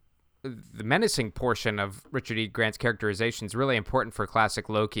is the menacing portion of Richard E. Grant's characterization is really important for classic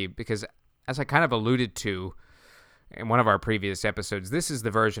Loki because, as I kind of alluded to in one of our previous episodes, this is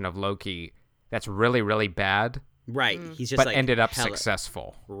the version of Loki that's really, really bad, Right. He's just but like ended up hella-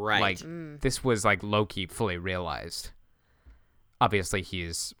 successful. Right. Like this was like Loki fully realized. Obviously,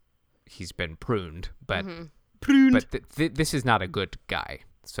 he's been pruned, but this is not a good guy.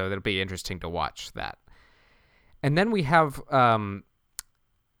 So it'll be interesting to watch that. And then we have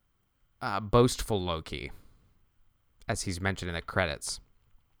boastful Loki, as he's mentioned in the credits.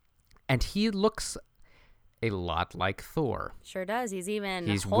 And he looks a lot like Thor. Sure does. He's even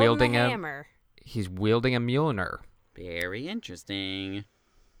He's holding wielding a a- hammer. He's wielding a Mjolnir. Very interesting.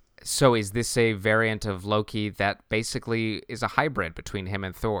 So is this a variant of Loki that basically is a hybrid between him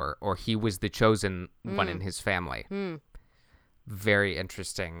and Thor, or he was the chosen one in his family? Very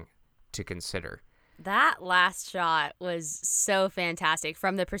interesting to consider. That last shot was so fantastic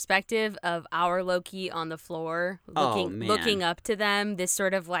from the perspective of our Loki on the floor, Oh, man. looking up to them. This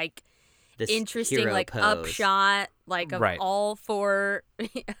sort of like This interesting hero like pose. upshot, like of Right. all 4,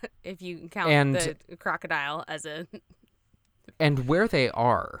 if you count And- the crocodile as a. And where they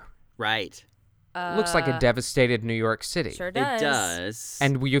are Right. looks like a devastated New York City. Sure does. It does.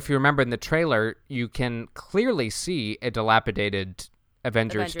 And if you remember in the trailer, you can clearly see a dilapidated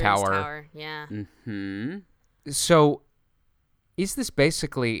Avengers Tower. Yeah. Hmm. So is this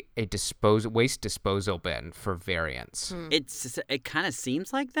basically a waste disposal bin for variants? It kind of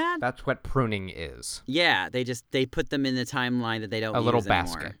seems like that. That's what pruning is. Yeah, they put them in the timeline that they don't A little use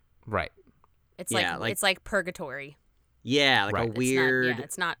basket. anymore. Right. It's Yeah, like- it's like purgatory. Yeah, like Right. a It's weird.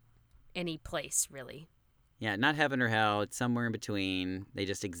 It's not any place really. Yeah, not heaven or hell. It's somewhere in between. They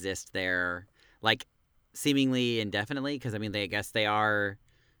just exist there, like seemingly indefinitely. Because I mean, I guess they are.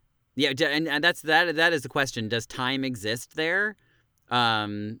 Yeah, and that is the question. Does time exist there?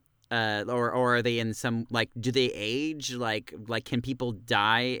 Or are they in some like? Do they age? Like can people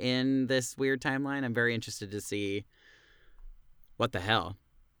die in this weird timeline? I'm very interested to see. What the hell?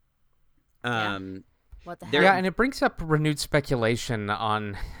 Yeah. What the There- hell? Yeah, and it brings up renewed speculation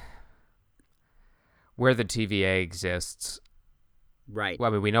on where the TVA exists. Right. Well,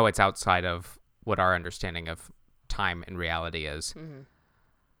 I mean, we know it's outside of what our understanding of time and reality is. Mm-hmm.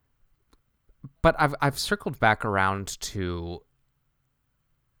 But I've circled back around to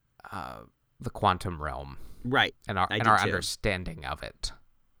the quantum realm Right. and our I and did our too. understanding of it,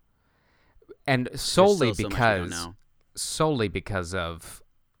 and There's solely still so much we don't because know. solely because of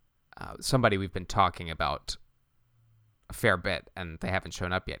somebody we've been talking about a fair bit, and they haven't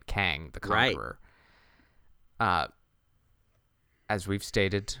shown up yet. Kang, the Right. Conqueror. As we've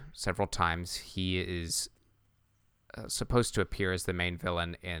stated several times, he is supposed to appear as the main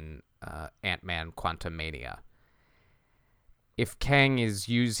villain in Ant-Man: Quantumania. If Kang is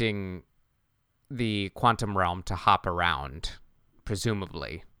using the quantum realm to hop around,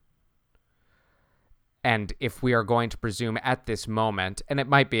 presumably, and if we are going to presume at this moment, and it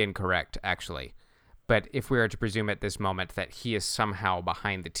might be incorrect actually, but if we are to presume at this moment that he is somehow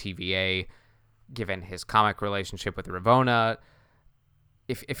behind the TVA, given his comic relationship with Ravonna,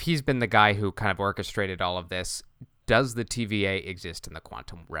 if he's been the guy who kind of orchestrated all of this, does the TVA exist in the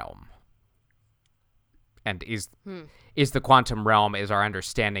quantum realm? And is the quantum realm, is our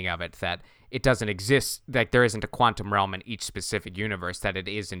understanding of it that it doesn't exist, like there isn't a quantum realm in each specific universe, that it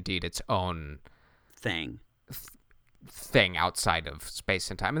is indeed its own thing outside of space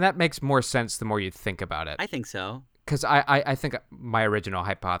and time. And that makes more sense the more you think about it. I think so. Because I think my original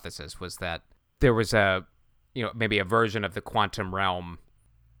hypothesis was that there was maybe a version of the quantum realm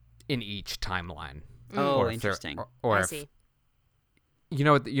in each timeline. Oh, interesting. I see. You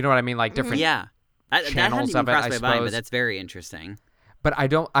know what I mean? Like different that hadn't channels even of it, crossed I my mind, but suppose. that's very interesting. But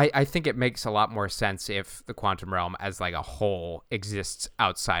I think it makes a lot more sense if the quantum realm as like a whole exists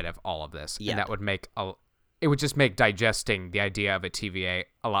outside of all of this. Yep. And that would it would just make digesting the idea of a TVA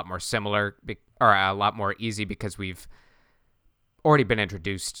a lot more similar or a lot more easy, because we've already been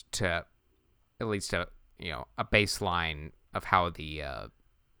introduced to at least a baseline of how the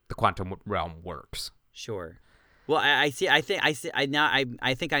quantum realm works. Sure. Well, I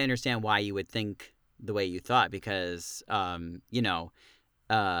think I understand why you would think the way you thought, because the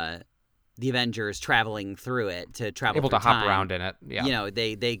Avengers traveling through it to travel Able through to hop time, around in it. Yeah.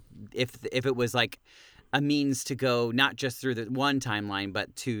 They if it was like a means to go not just through the one timeline,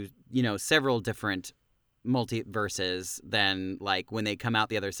 but to several different multiverses, then like when they come out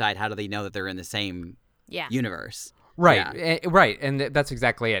the other side, how do they know that they're in the same universe? Right, Yeah. right, and that's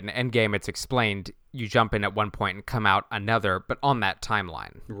exactly it. In Endgame, it's explained you jump in at one point and come out another, but on that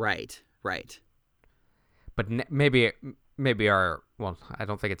timeline. Right. But maybe I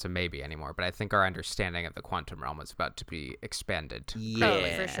don't think it's a maybe anymore, but I think our understanding of the quantum realm is about to be expanded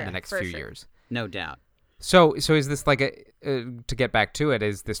Yeah, for sure. in the next For few sure. years. no doubt. So is this like to get back to it,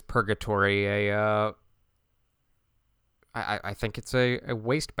 is this purgatory I think it's a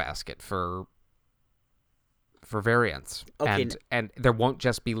wastebasket for variants. Okay. And there won't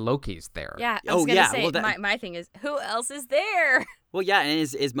just be Lokis there. Yeah, I was Oh, gonna yeah, say well, my thing is, who else is there? Well, yeah, and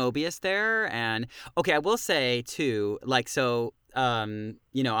is Mobius there? And okay, I will say too, like, so,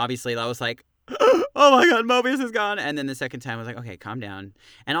 obviously I was like, oh my God, Mobius is gone, and then the second time I was like, okay, calm down.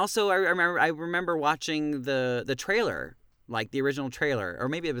 And also, I remember watching the trailer, like the original trailer, or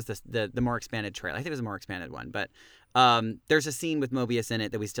maybe it was the more expanded trailer. I think it was a more expanded one, but there's a scene with Mobius in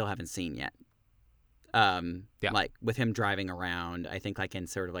it that we still haven't seen yet. Like with him driving around, I think like in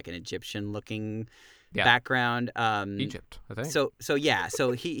sort of like an Egyptian-looking background. Egypt, I think. So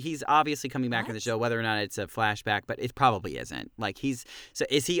he's obviously coming back in the show, whether or not it's a flashback, but it probably isn't. Like is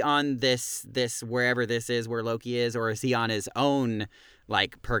he on this wherever this is where Loki is, or is he on his own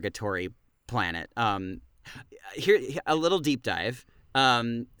like purgatory planet? Here a little deep dive.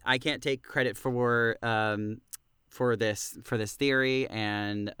 I can't take credit for this theory,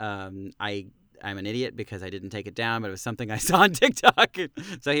 and I'm an idiot because I didn't take it down, but it was something I saw on TikTok.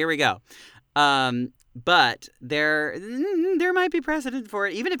 So here we go. But there might be precedent for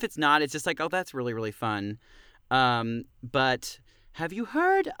it. Even if it's not, it's just like, oh, that's really, really fun. But have you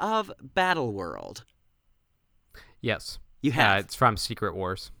heard of Battleworld? Yes. You have? It's from Secret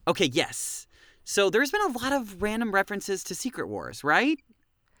Wars. Okay, yes. So there's been a lot of random references to Secret Wars, right?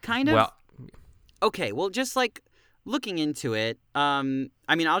 Kind of? Well, okay, well, just like looking into it, I mean,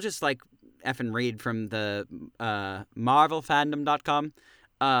 I'll just like effing read from the marvelfandom.com.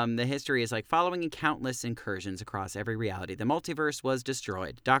 The history is like, following countless incursions across every reality, the multiverse was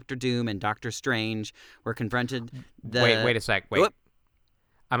destroyed. Doctor Doom and Doctor Strange were confronted. Wait a sec. Wait. Whoop.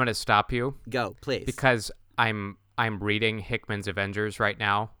 I'm going to stop you Go, please. because I'm reading Hickman's Avengers right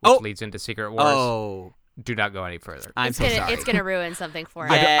now, which leads into Secret Wars. Oh, Do not go any further. I'm so sorry. It's gonna ruin something for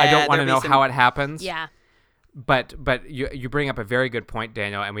us. Yeah. I don't want to there'll know be how it happens. Yeah. But you bring up a very good point,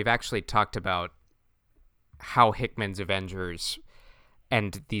 Daniel, and we've actually talked about how Hickman's Avengers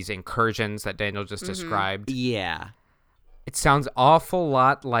and these incursions that Daniel just described, Yeah. it sounds awful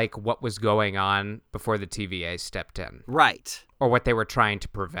lot like what was going on before the TVA stepped in, Right. or what they were trying to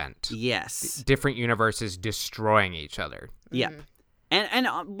prevent. Yes. Different universes destroying each other. Yep. And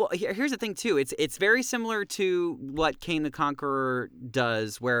well, here's the thing too. It's very similar to what Kane the Conqueror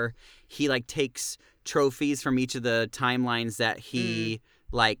does, where he like takes trophies from each of the timelines that he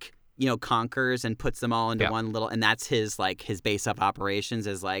like conquers and puts them all into one little, and that's his base of operations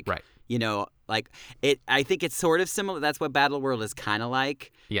is like Right. Like it. I think it's sort of similar. That's what Battleworld is kind of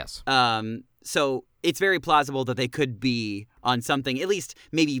like. Yes. So it's very plausible that they could be on something, at least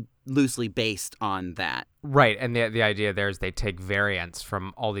maybe loosely based on that. Right, and the idea there is they take variants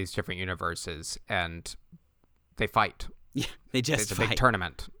from all these different universes and they fight. Yeah, they just It's a fight. big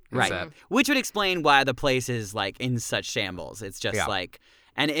tournament. Right. Which would explain why the place is like in such shambles. It's just like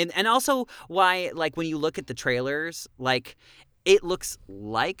and also why, like, when you look at the trailers, like it looks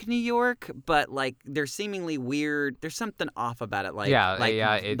like New York, but like they're seemingly weird. There's something off about it,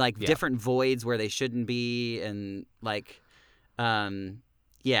 like different voids where they shouldn't be, and like,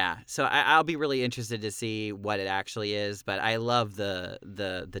 yeah. So I'll be really interested to see what it actually is. But I love the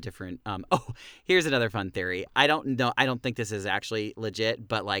different. Oh, here's another fun theory. I don't know. I don't think this is actually legit,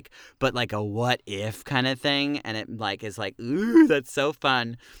 but like a what if kind of thing, and it like is like, ooh, that's so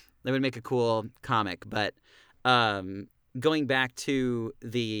fun. That would make a cool comic, but going back to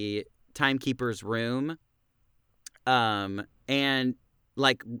the timekeeper's room, and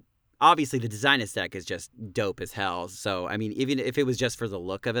like obviously the design aesthetic is just dope as hell. So I mean, even if it was just for the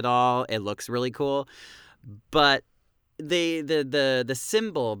look of it all, it looks really cool. But the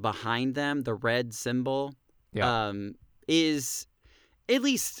symbol behind them, the red symbol, is at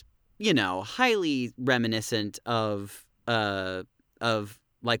least, you know, highly reminiscent of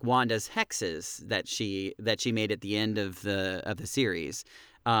like Wanda's hexes that she made at the end of the series.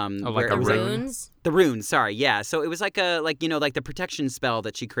 Like a rune? The runes, sorry, yeah. So it was like the protection spell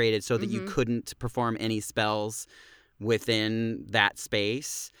that she created so that you couldn't perform any spells within that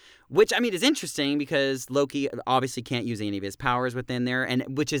space. Which, I mean, is interesting because Loki obviously can't use any of his powers within there, and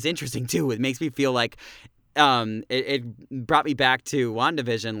which is interesting too. It makes me feel like it brought me back to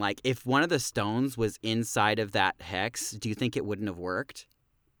WandaVision. Like, if one of the stones was inside of that hex, do you think it wouldn't have worked?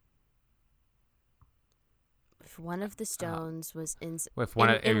 If one of the stones was in you're talking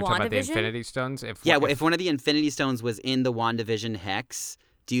about the WandaVision? Infinity Stones? If one of the Infinity Stones was in the WandaVision hex,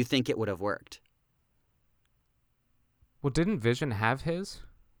 do you think it would have worked? Well, didn't Vision have his?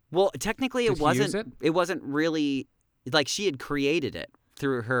 Well, technically Did he use it? It wasn't really like she had created it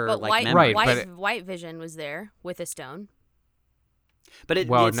through her But memory. White Vision was there with a stone. But it's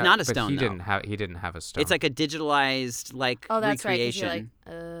not a stone. He didn't have a stone. It's like a digitalized That's recreation.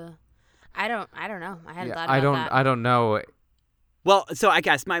 Right. You're I don't know. I hadn't thought about that. I don't know. Well, so I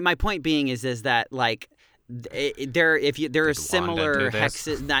guess my point being is that like there are similar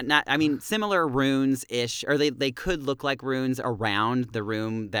hexes, similar runes ish, or they could look like runes around the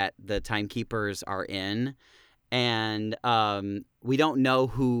room that the timekeepers are in, and we don't know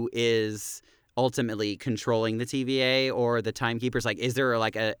who is ultimately controlling the TVA or the timekeepers. Like, is there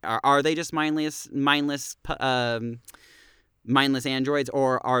are they just mindless androids,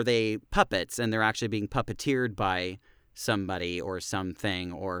 or are they puppets and they're actually being puppeteered by somebody or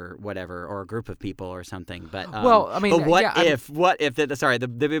something or whatever, or a group of people or something? But the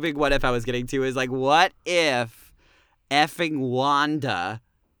big what if I was getting to is like, what if effing Wanda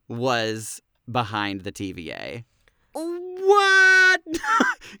was behind the TVA? What?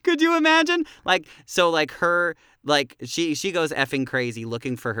 Could you imagine? She goes effing crazy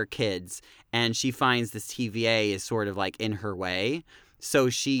looking for her kids, and she finds this TVA is sort of like in her way. So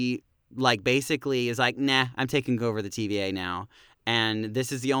she basically is like, nah, I'm taking over the TVA now, and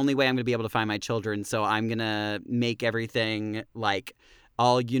this is the only way I'm going to be able to find my children. So I'm going to make everything like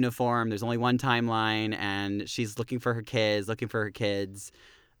all uniform. There's only one timeline, and she's looking for her kids.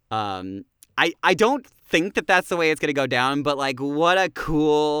 I don't think that that's the way it's going to go down, but like, what a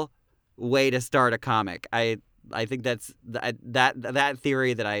cool way to start a comic. I think that's that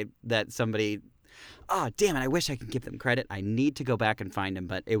theory that somebody. Oh, damn it. I wish I could give them credit. I need to go back and find them,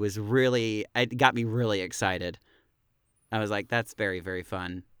 but it got me really excited. I was like, that's very, very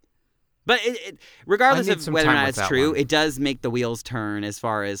fun. But regardless of whether or not it's true, it does make the wheels turn as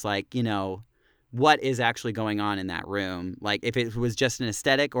far as like, you know, what is actually going on in that room. Like, if it was just an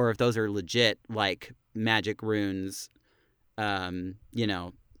aesthetic, or if those are legit like magic runes, you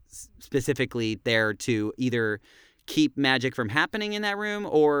know, specifically there to either keep magic from happening in that room,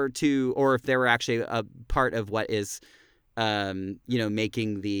 or if they were actually a part of what is, you know,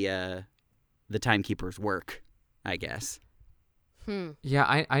 making the timekeepers work, I guess.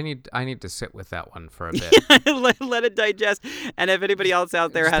 Yeah, I need to sit with that one for a bit. let it digest. And if anybody else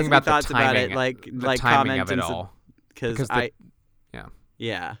out there has any thoughts about it, like comment of it all, because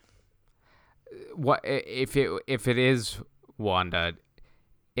what if it is Wanda?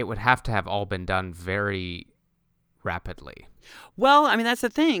 It would have to have all been done very rapidly. Well, I mean, that's the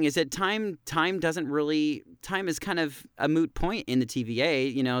thing, is that time is kind of a moot point in the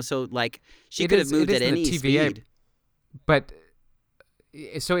TVA, you know, so like she could have moved at any speed. But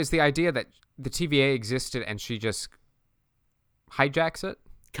so is the idea that the TVA existed and she just hijacks it?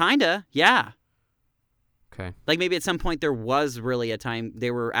 Kinda, yeah. Okay. Like, maybe at some point there was really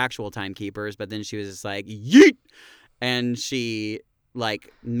they were actual timekeepers, but then she was just like, yeet! And she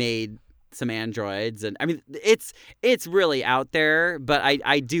like made some androids, and I mean, it's really out there, but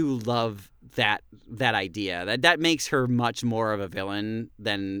I do love that idea. That makes her much more of a villain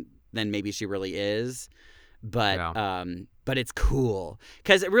than maybe she really is. But but it's cool.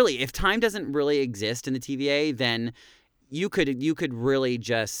 Because really, if time doesn't really exist in the TVA, then you could really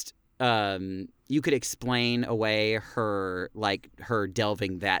just you could explain away her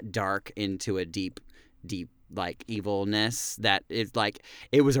delving that dark into a deep like evilness that is like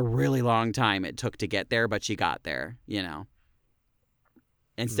it was a really long time it took to get there, but she got there, you know.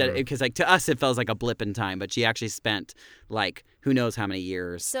 Instead, because like to us it feels like a blip in time, but she actually spent like who knows how many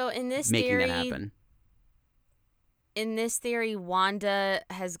years So in this making theory, that happen. In this theory, Wanda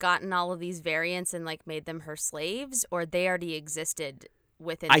has gotten all of these variants and like made them her slaves, or they already existed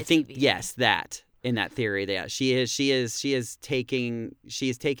within the I think TVA? yes, that in that theory, that she is taking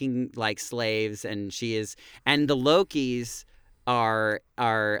like slaves, and and the Lokis are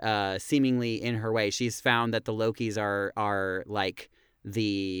seemingly in her way. She's found that the Lokis are like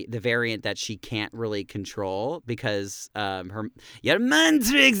the variant that she can't really control because your mind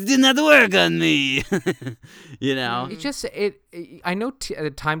tricks do not work on me. You know, It just I know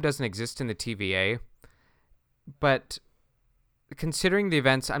time doesn't exist in the TVA, but considering the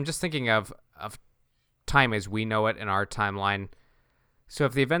events, I'm just thinking of time as we know it in our timeline. So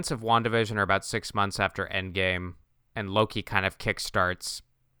if the events of WandaVision are about 6 months after Endgame, and Loki kind of kickstarts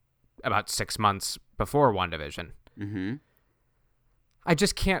about 6 months before WandaVision, mm-hmm. I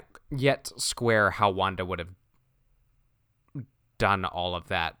just can't yet square how Wanda would have done all of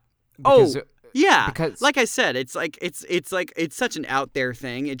that. Because, Yeah, because like I said, it's such an out there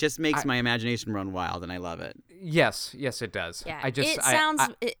thing. It just makes my imagination run wild, and I love it. yes, it does. Yeah, it sounds.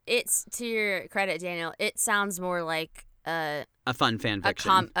 It's to your credit, Daniel. It sounds more like A fun fan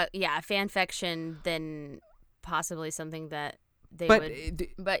fiction. a fan fiction than possibly something that they but would.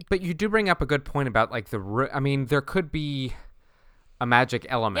 but you do bring up a good point about like I mean, there could be a magic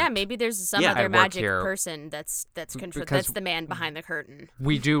element. Yeah, maybe there's some at other work magic here. person that's Because that's the man behind the curtain.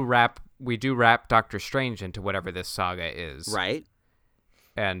 We do wrap Doctor Strange into whatever this saga is, Right.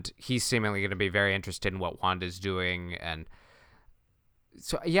 and he's seemingly going to be very interested in what Wanda's doing, and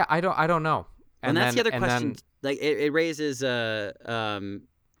so yeah, I don't know. And that's the other and question. then- Like it raises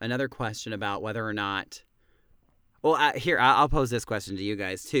another question about whether or not. Well, I'll pose this question to you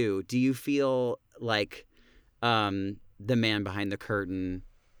guys too. Do you feel like the man behind the curtain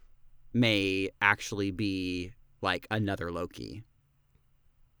may actually be like another Loki?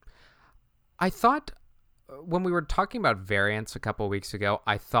 I thought when we were talking about variants a couple weeks ago,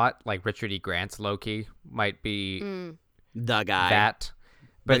 I thought like Richard E. Grant's Loki might be The guy. that,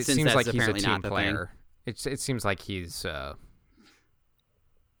 but it since seems that's like he's a apparently team not the thing. player. It seems like he's. I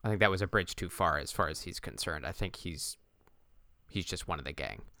think that was a bridge too far as he's concerned. I think he's just one of the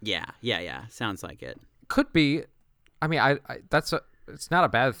gang. Yeah. Sounds like it. Could be. I mean, it's not a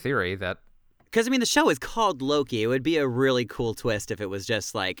bad theory that. Because, I mean, the show is called Loki. It would be a really cool twist if it was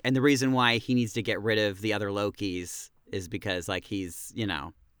just like... And the reason why he needs to get rid of the other Lokis is because, like, he's, you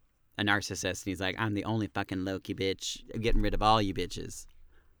know, a narcissist. And he's like, I'm the only fucking Loki, bitch. I'm getting rid of all you bitches.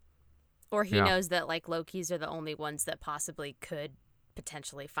 Or he Yeah. knows that like Lokis are the only ones that possibly could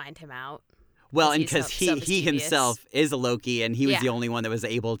potentially find him out. Well, and he's because so he mischievous. himself is a Loki, and he was Yeah. the only one that was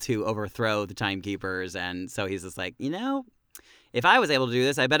able to overthrow the Timekeepers. And so he's just like, you know, if I was able to do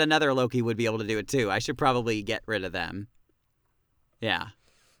this, I bet another Loki would be able to do it too. I should probably get rid of them. Yeah.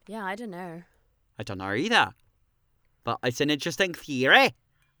 Yeah, I don't know. I don't know either. But it's an interesting theory.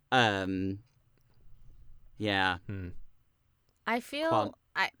 Yeah. I feel Well-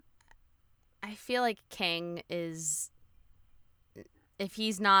 I feel like Kang is, if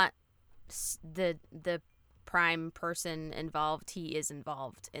he's not the prime person involved, he is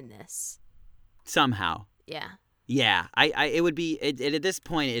involved in this. Somehow. Yeah. Yeah. It would be at this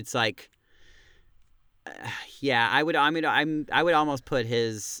point it's like yeah, I would almost put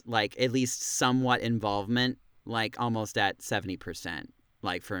his like at least somewhat involvement like almost at 70%,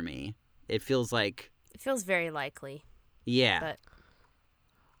 like for me. It feels like It feels very likely. yeah.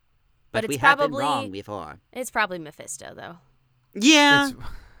 But we it's have been probably wrong before. It's probably Mephisto though. Yeah. It's,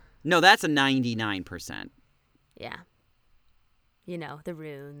 No, that's a 99%. Yeah. You know, the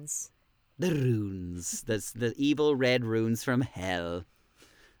runes. The runes. That's the evil red runes from hell.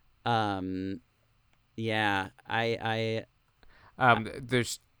 Yeah,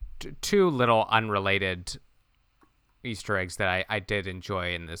 there's two little unrelated Easter eggs that I did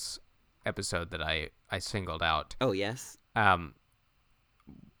enjoy in this episode that I singled out. oh yes.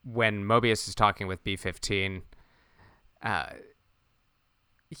 When Mobius is talking with B-15,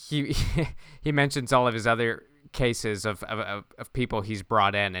 he mentions all of his other cases of people he's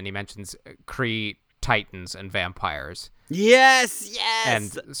brought in, and he mentions Kree Titans and vampires. Yes.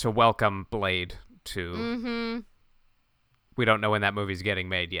 And so welcome Blade to. Mm-hmm. We don't know when that movie's getting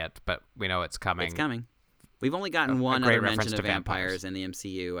made yet, but we know it's coming. It's coming. We've only gotten A one great other reference mention of to vampires. vampires in the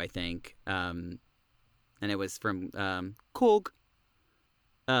MCU, I think, and it was from Korg.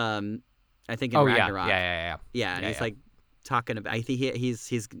 I think in Oh, yeah. Ragnarok. Yeah. Yeah, and Yeah, he's yeah. like talking about. I think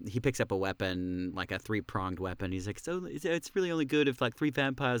he picks up a weapon, like a 3-pronged weapon. He's like, so it's really only good if like 3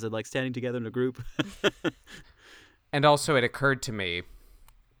 vampires are like standing together in a group. And also, it occurred to me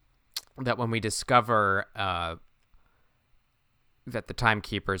that when we discover that the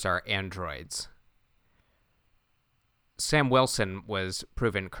Timekeepers are androids, Sam Wilson was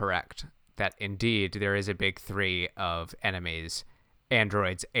proven correct that indeed there is a big 3 of enemies: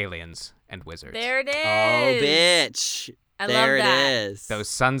 androids, aliens, and wizards. There it is. Oh, bitch! I there love that. it is. Those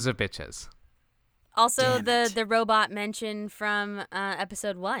sons of bitches. Also, Damn it. the robot mentioned from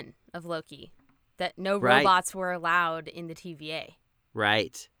episode 1 of Loki, that no Right. robots were allowed in the TVA.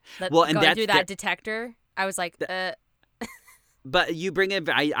 Right. But Well, and going that's through that detector, I was like, But you bring it.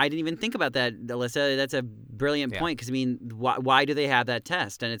 I didn't even think about that, Alyssa. That's a brilliant Yeah. point. Because I mean, why do they have that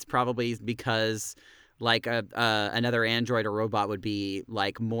test? And it's probably because like another android or robot would be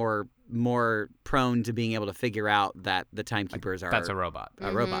like more prone to being able to figure out that the Timekeepers are That's a robot.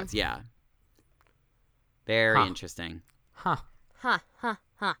 robots. Yeah. Very Huh. interesting. Huh.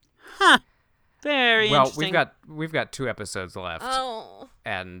 Very Well, interesting. we've got 2 episodes left, oh.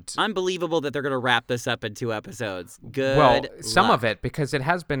 and Unbelievable that they're going to wrap this up in 2 episodes. Good. well, some luck. of it because it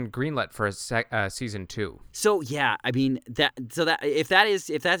has been greenlit for a season 2. So yeah, I mean that. So that if that is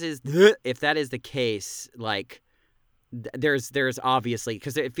the case, like there's obviously,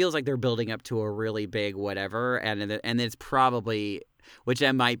 because it feels like they're building up to a really big whatever, and it's probably, which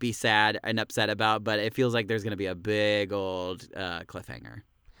I might be sad and upset about, but it feels like there's going to be a big old cliffhanger.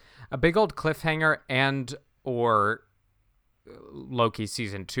 A big old cliffhanger, and or Loki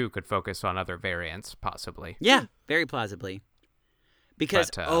season 2 could focus on other variants, possibly. Yeah, very plausibly. Because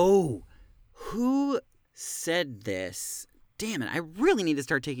But, who said this? Damn it! I really need to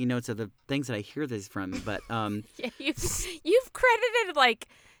start taking notes of the things that I hear this from. But Yeah, you've credited like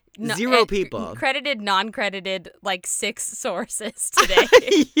 0 people. credited, non-credited, like 6 sources today.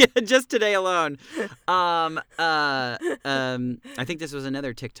 Yeah, just today alone. I think this was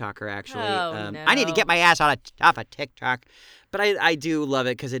another TikToker actually. Oh, I need to no. get my ass off of TikTok, but I do love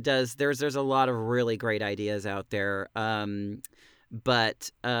it because it does. There's a lot of really great ideas out there. But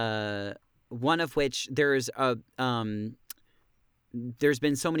one of which there's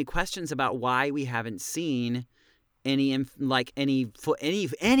been so many questions about why we haven't seen any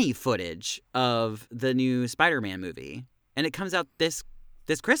footage of the new Spider-Man movie, and it comes out this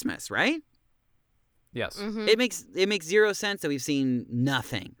Christmas, right? Yes. Mhm. It makes 0 sense that we've seen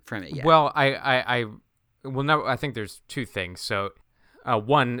nothing from it yet. Well, I think there's 2 things. So,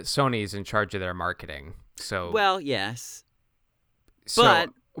 one, Sony's in charge of their marketing. So, Yes, so,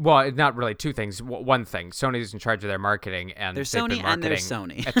 well, not really 2 things. One thing, Sony's in charge of their marketing, and there's they've been Sony and there's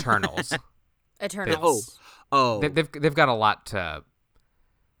marketing Sony. Eternals. Eternals. Oh, They've got a lot to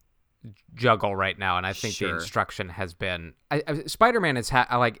juggle right now, and I think Sure. the instruction has been Spider-Man is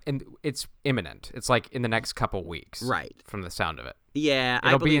and it's imminent. It's like in the next couple weeks, Right. From the sound of it, yeah, I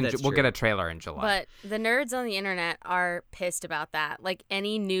it'll be believe in. that's We'll true. get a trailer in July. But the nerds on the internet are pissed about that. Like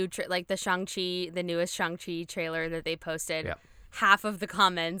any new, like the newest Shang-Chi trailer that they posted, Yeah. half of the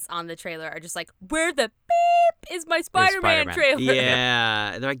comments on the trailer are just like, where the beep is my Spider-Man Spider-Man. trailer?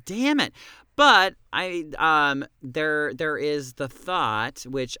 Yeah, they're like, damn it. But there is the thought,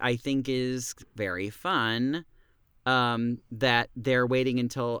 which I think is very fun, that they're waiting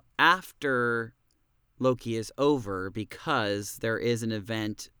until after Loki is over because there is an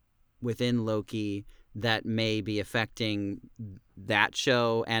event within Loki that may be affecting that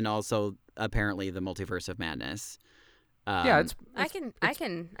show and also apparently the Multiverse of Madness. Yeah, I can.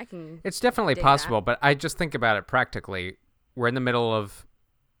 it's definitely dig possible, but I just think about it practically. We're in the middle of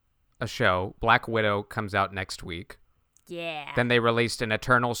a show. Black Widow comes out next week. Yeah. Then they released an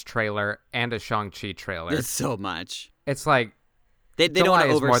Eternals trailer and a Shang-Chi trailer. It's so much. It's like They don't want to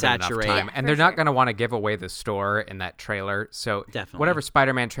July is more than enough oversaturate. time, Yeah, and for they're not sure. going to want to give away the store in that trailer. So Definitely. whatever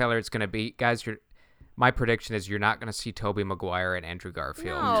Spider-Man trailer it's going to be, guys, my prediction is you're not going to see Tobey Maguire and Andrew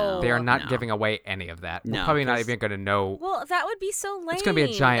Garfield. No. They are not No. giving away any of that. We're No, probably not 'cause- even going to know. Well, that would be so lame. It's gonna be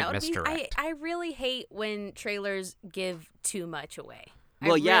a giant That would be- misdirect. I really hate when trailers give too much away. I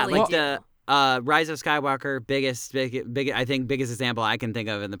Well, yeah, really like do. the Rise of Skywalker, biggest example I can think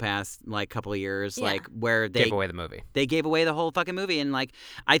of in the past like couple of years, Yeah. like where they Gave away the movie. gave away the whole fucking movie, and like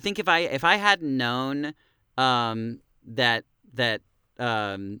I think if I hadn't known that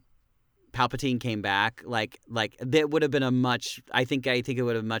Palpatine came back, like that would have been a much. I think it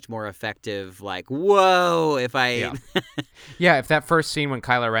would have been much more effective. Like, whoa! If I, Yeah. Yeah, if that first scene when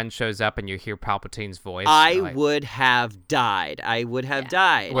Kylo Ren shows up and you hear Palpatine's voice, I you're like, would have died. I would have Yeah.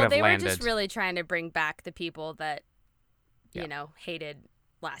 died. Would Well, have they landed. were just really trying to bring back the people that, Yeah. hated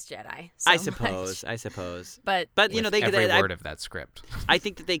Last Jedi. I so suppose. much. I suppose. But But with they every could. word of that script. I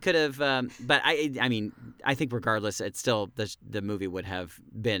think that they could have. But I mean, I think regardless, it's still the movie would have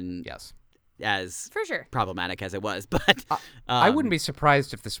been Yes. as for sure. problematic as it was. But I wouldn't be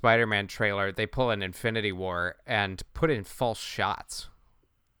surprised if the Spider-Man trailer they pull an Infinity War and put in false shots.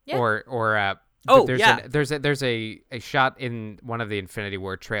 Yeah. Or Oh, there's yeah. there's a shot in one of the Infinity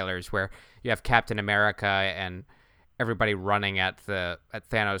War trailers where you have Captain America and everybody running at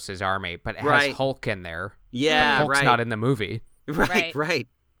Thanos' army, but it Right. has Hulk in there. yeah, Hulk's right, not in the movie. right, right.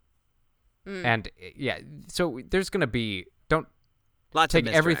 Mm. And yeah, so there's going to be don't Lots take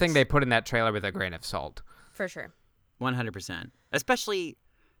of everything they misdirects. put in that trailer with a grain of salt. For sure. 100%. Especially,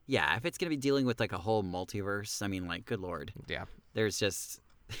 yeah, if it's gonna be dealing with like a whole multiverse. I mean, like, good lord, Yeah. there's just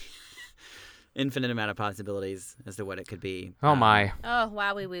infinite amount of possibilities as to what it could be. Oh my. Oh,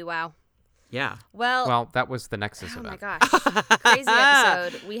 wowie wee wow. Yeah. Well, Well, that was the Nexus oh my event. gosh. Crazy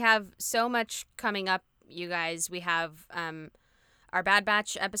episode. We have so much coming up, you guys. We have our Bad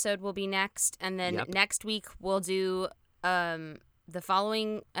Batch episode will be next, and then Yep. next week we'll do the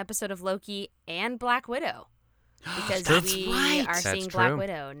following episode of Loki and Black Widow. Because That's we right. are That's seeing Black true.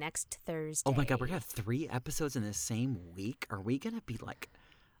 Widow next Thursday. Oh my god, we're gonna have 3 episodes in the same week. Are we gonna be like,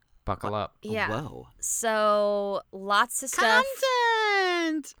 Buckle up. Yeah. whoa, So lots of stuff.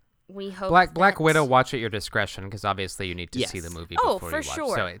 content? We hope Black that- Widow, watch at your discretion because obviously you need to see Yes. the movie Oh, before for you watch.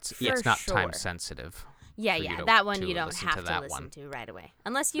 sure. So it's For not time sure. sensitive. Yeah, for you yeah, to- that one to you don't listen have to to that listen one. to right away,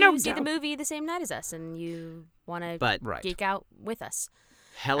 unless you No see the doubt. movie the same night as us and you want to But Right. geek out with us.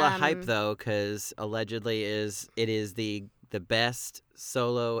 hella hype Um, though, because allegedly it is the best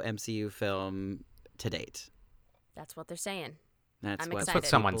solo MCU film to date. That's what they're saying. That's I'm what excited.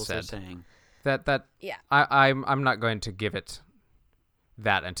 someone people are said. saying. That Yeah. I'm not going to give it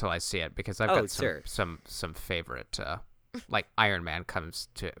that until I see it because I've Oh, got sure. some favorite like Iron Man comes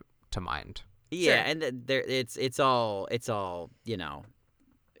to mind. Yeah, Sure. and there it's all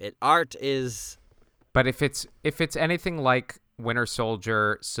art is But if it's anything like Winter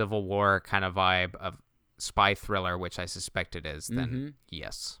Soldier, Civil War kind of vibe of spy thriller, which I suspect it is, then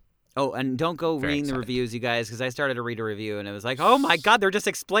yes. Oh, and don't go Very reading the excited. reviews, you guys, because I started to read a review and it was like, oh my god, they're just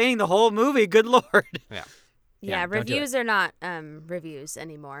explaining the whole movie. Good lord. Yeah. Yeah, don't do it. reviews are not reviews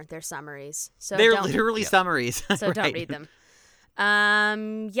anymore. They're summaries. So They're don't, literally Yeah. summaries. so don't Right. read them.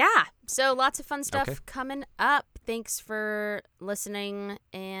 Yeah. So lots of fun stuff Okay. coming up. Thanks for listening,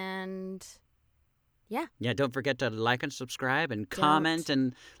 and Yeah, don't forget to like and subscribe and comment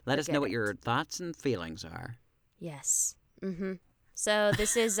and let us know forget what it. your thoughts and feelings are. yes. So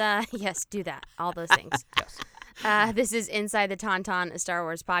this is yes, do that. All those things. Yes. This is Inside the Tauntaun, a Star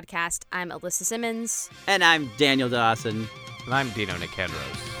Wars podcast. I'm Alyssa Simmons. And I'm Daniel Dawson. And I'm Dino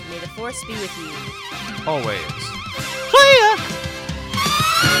Nikedros. May the Force be with you. Always.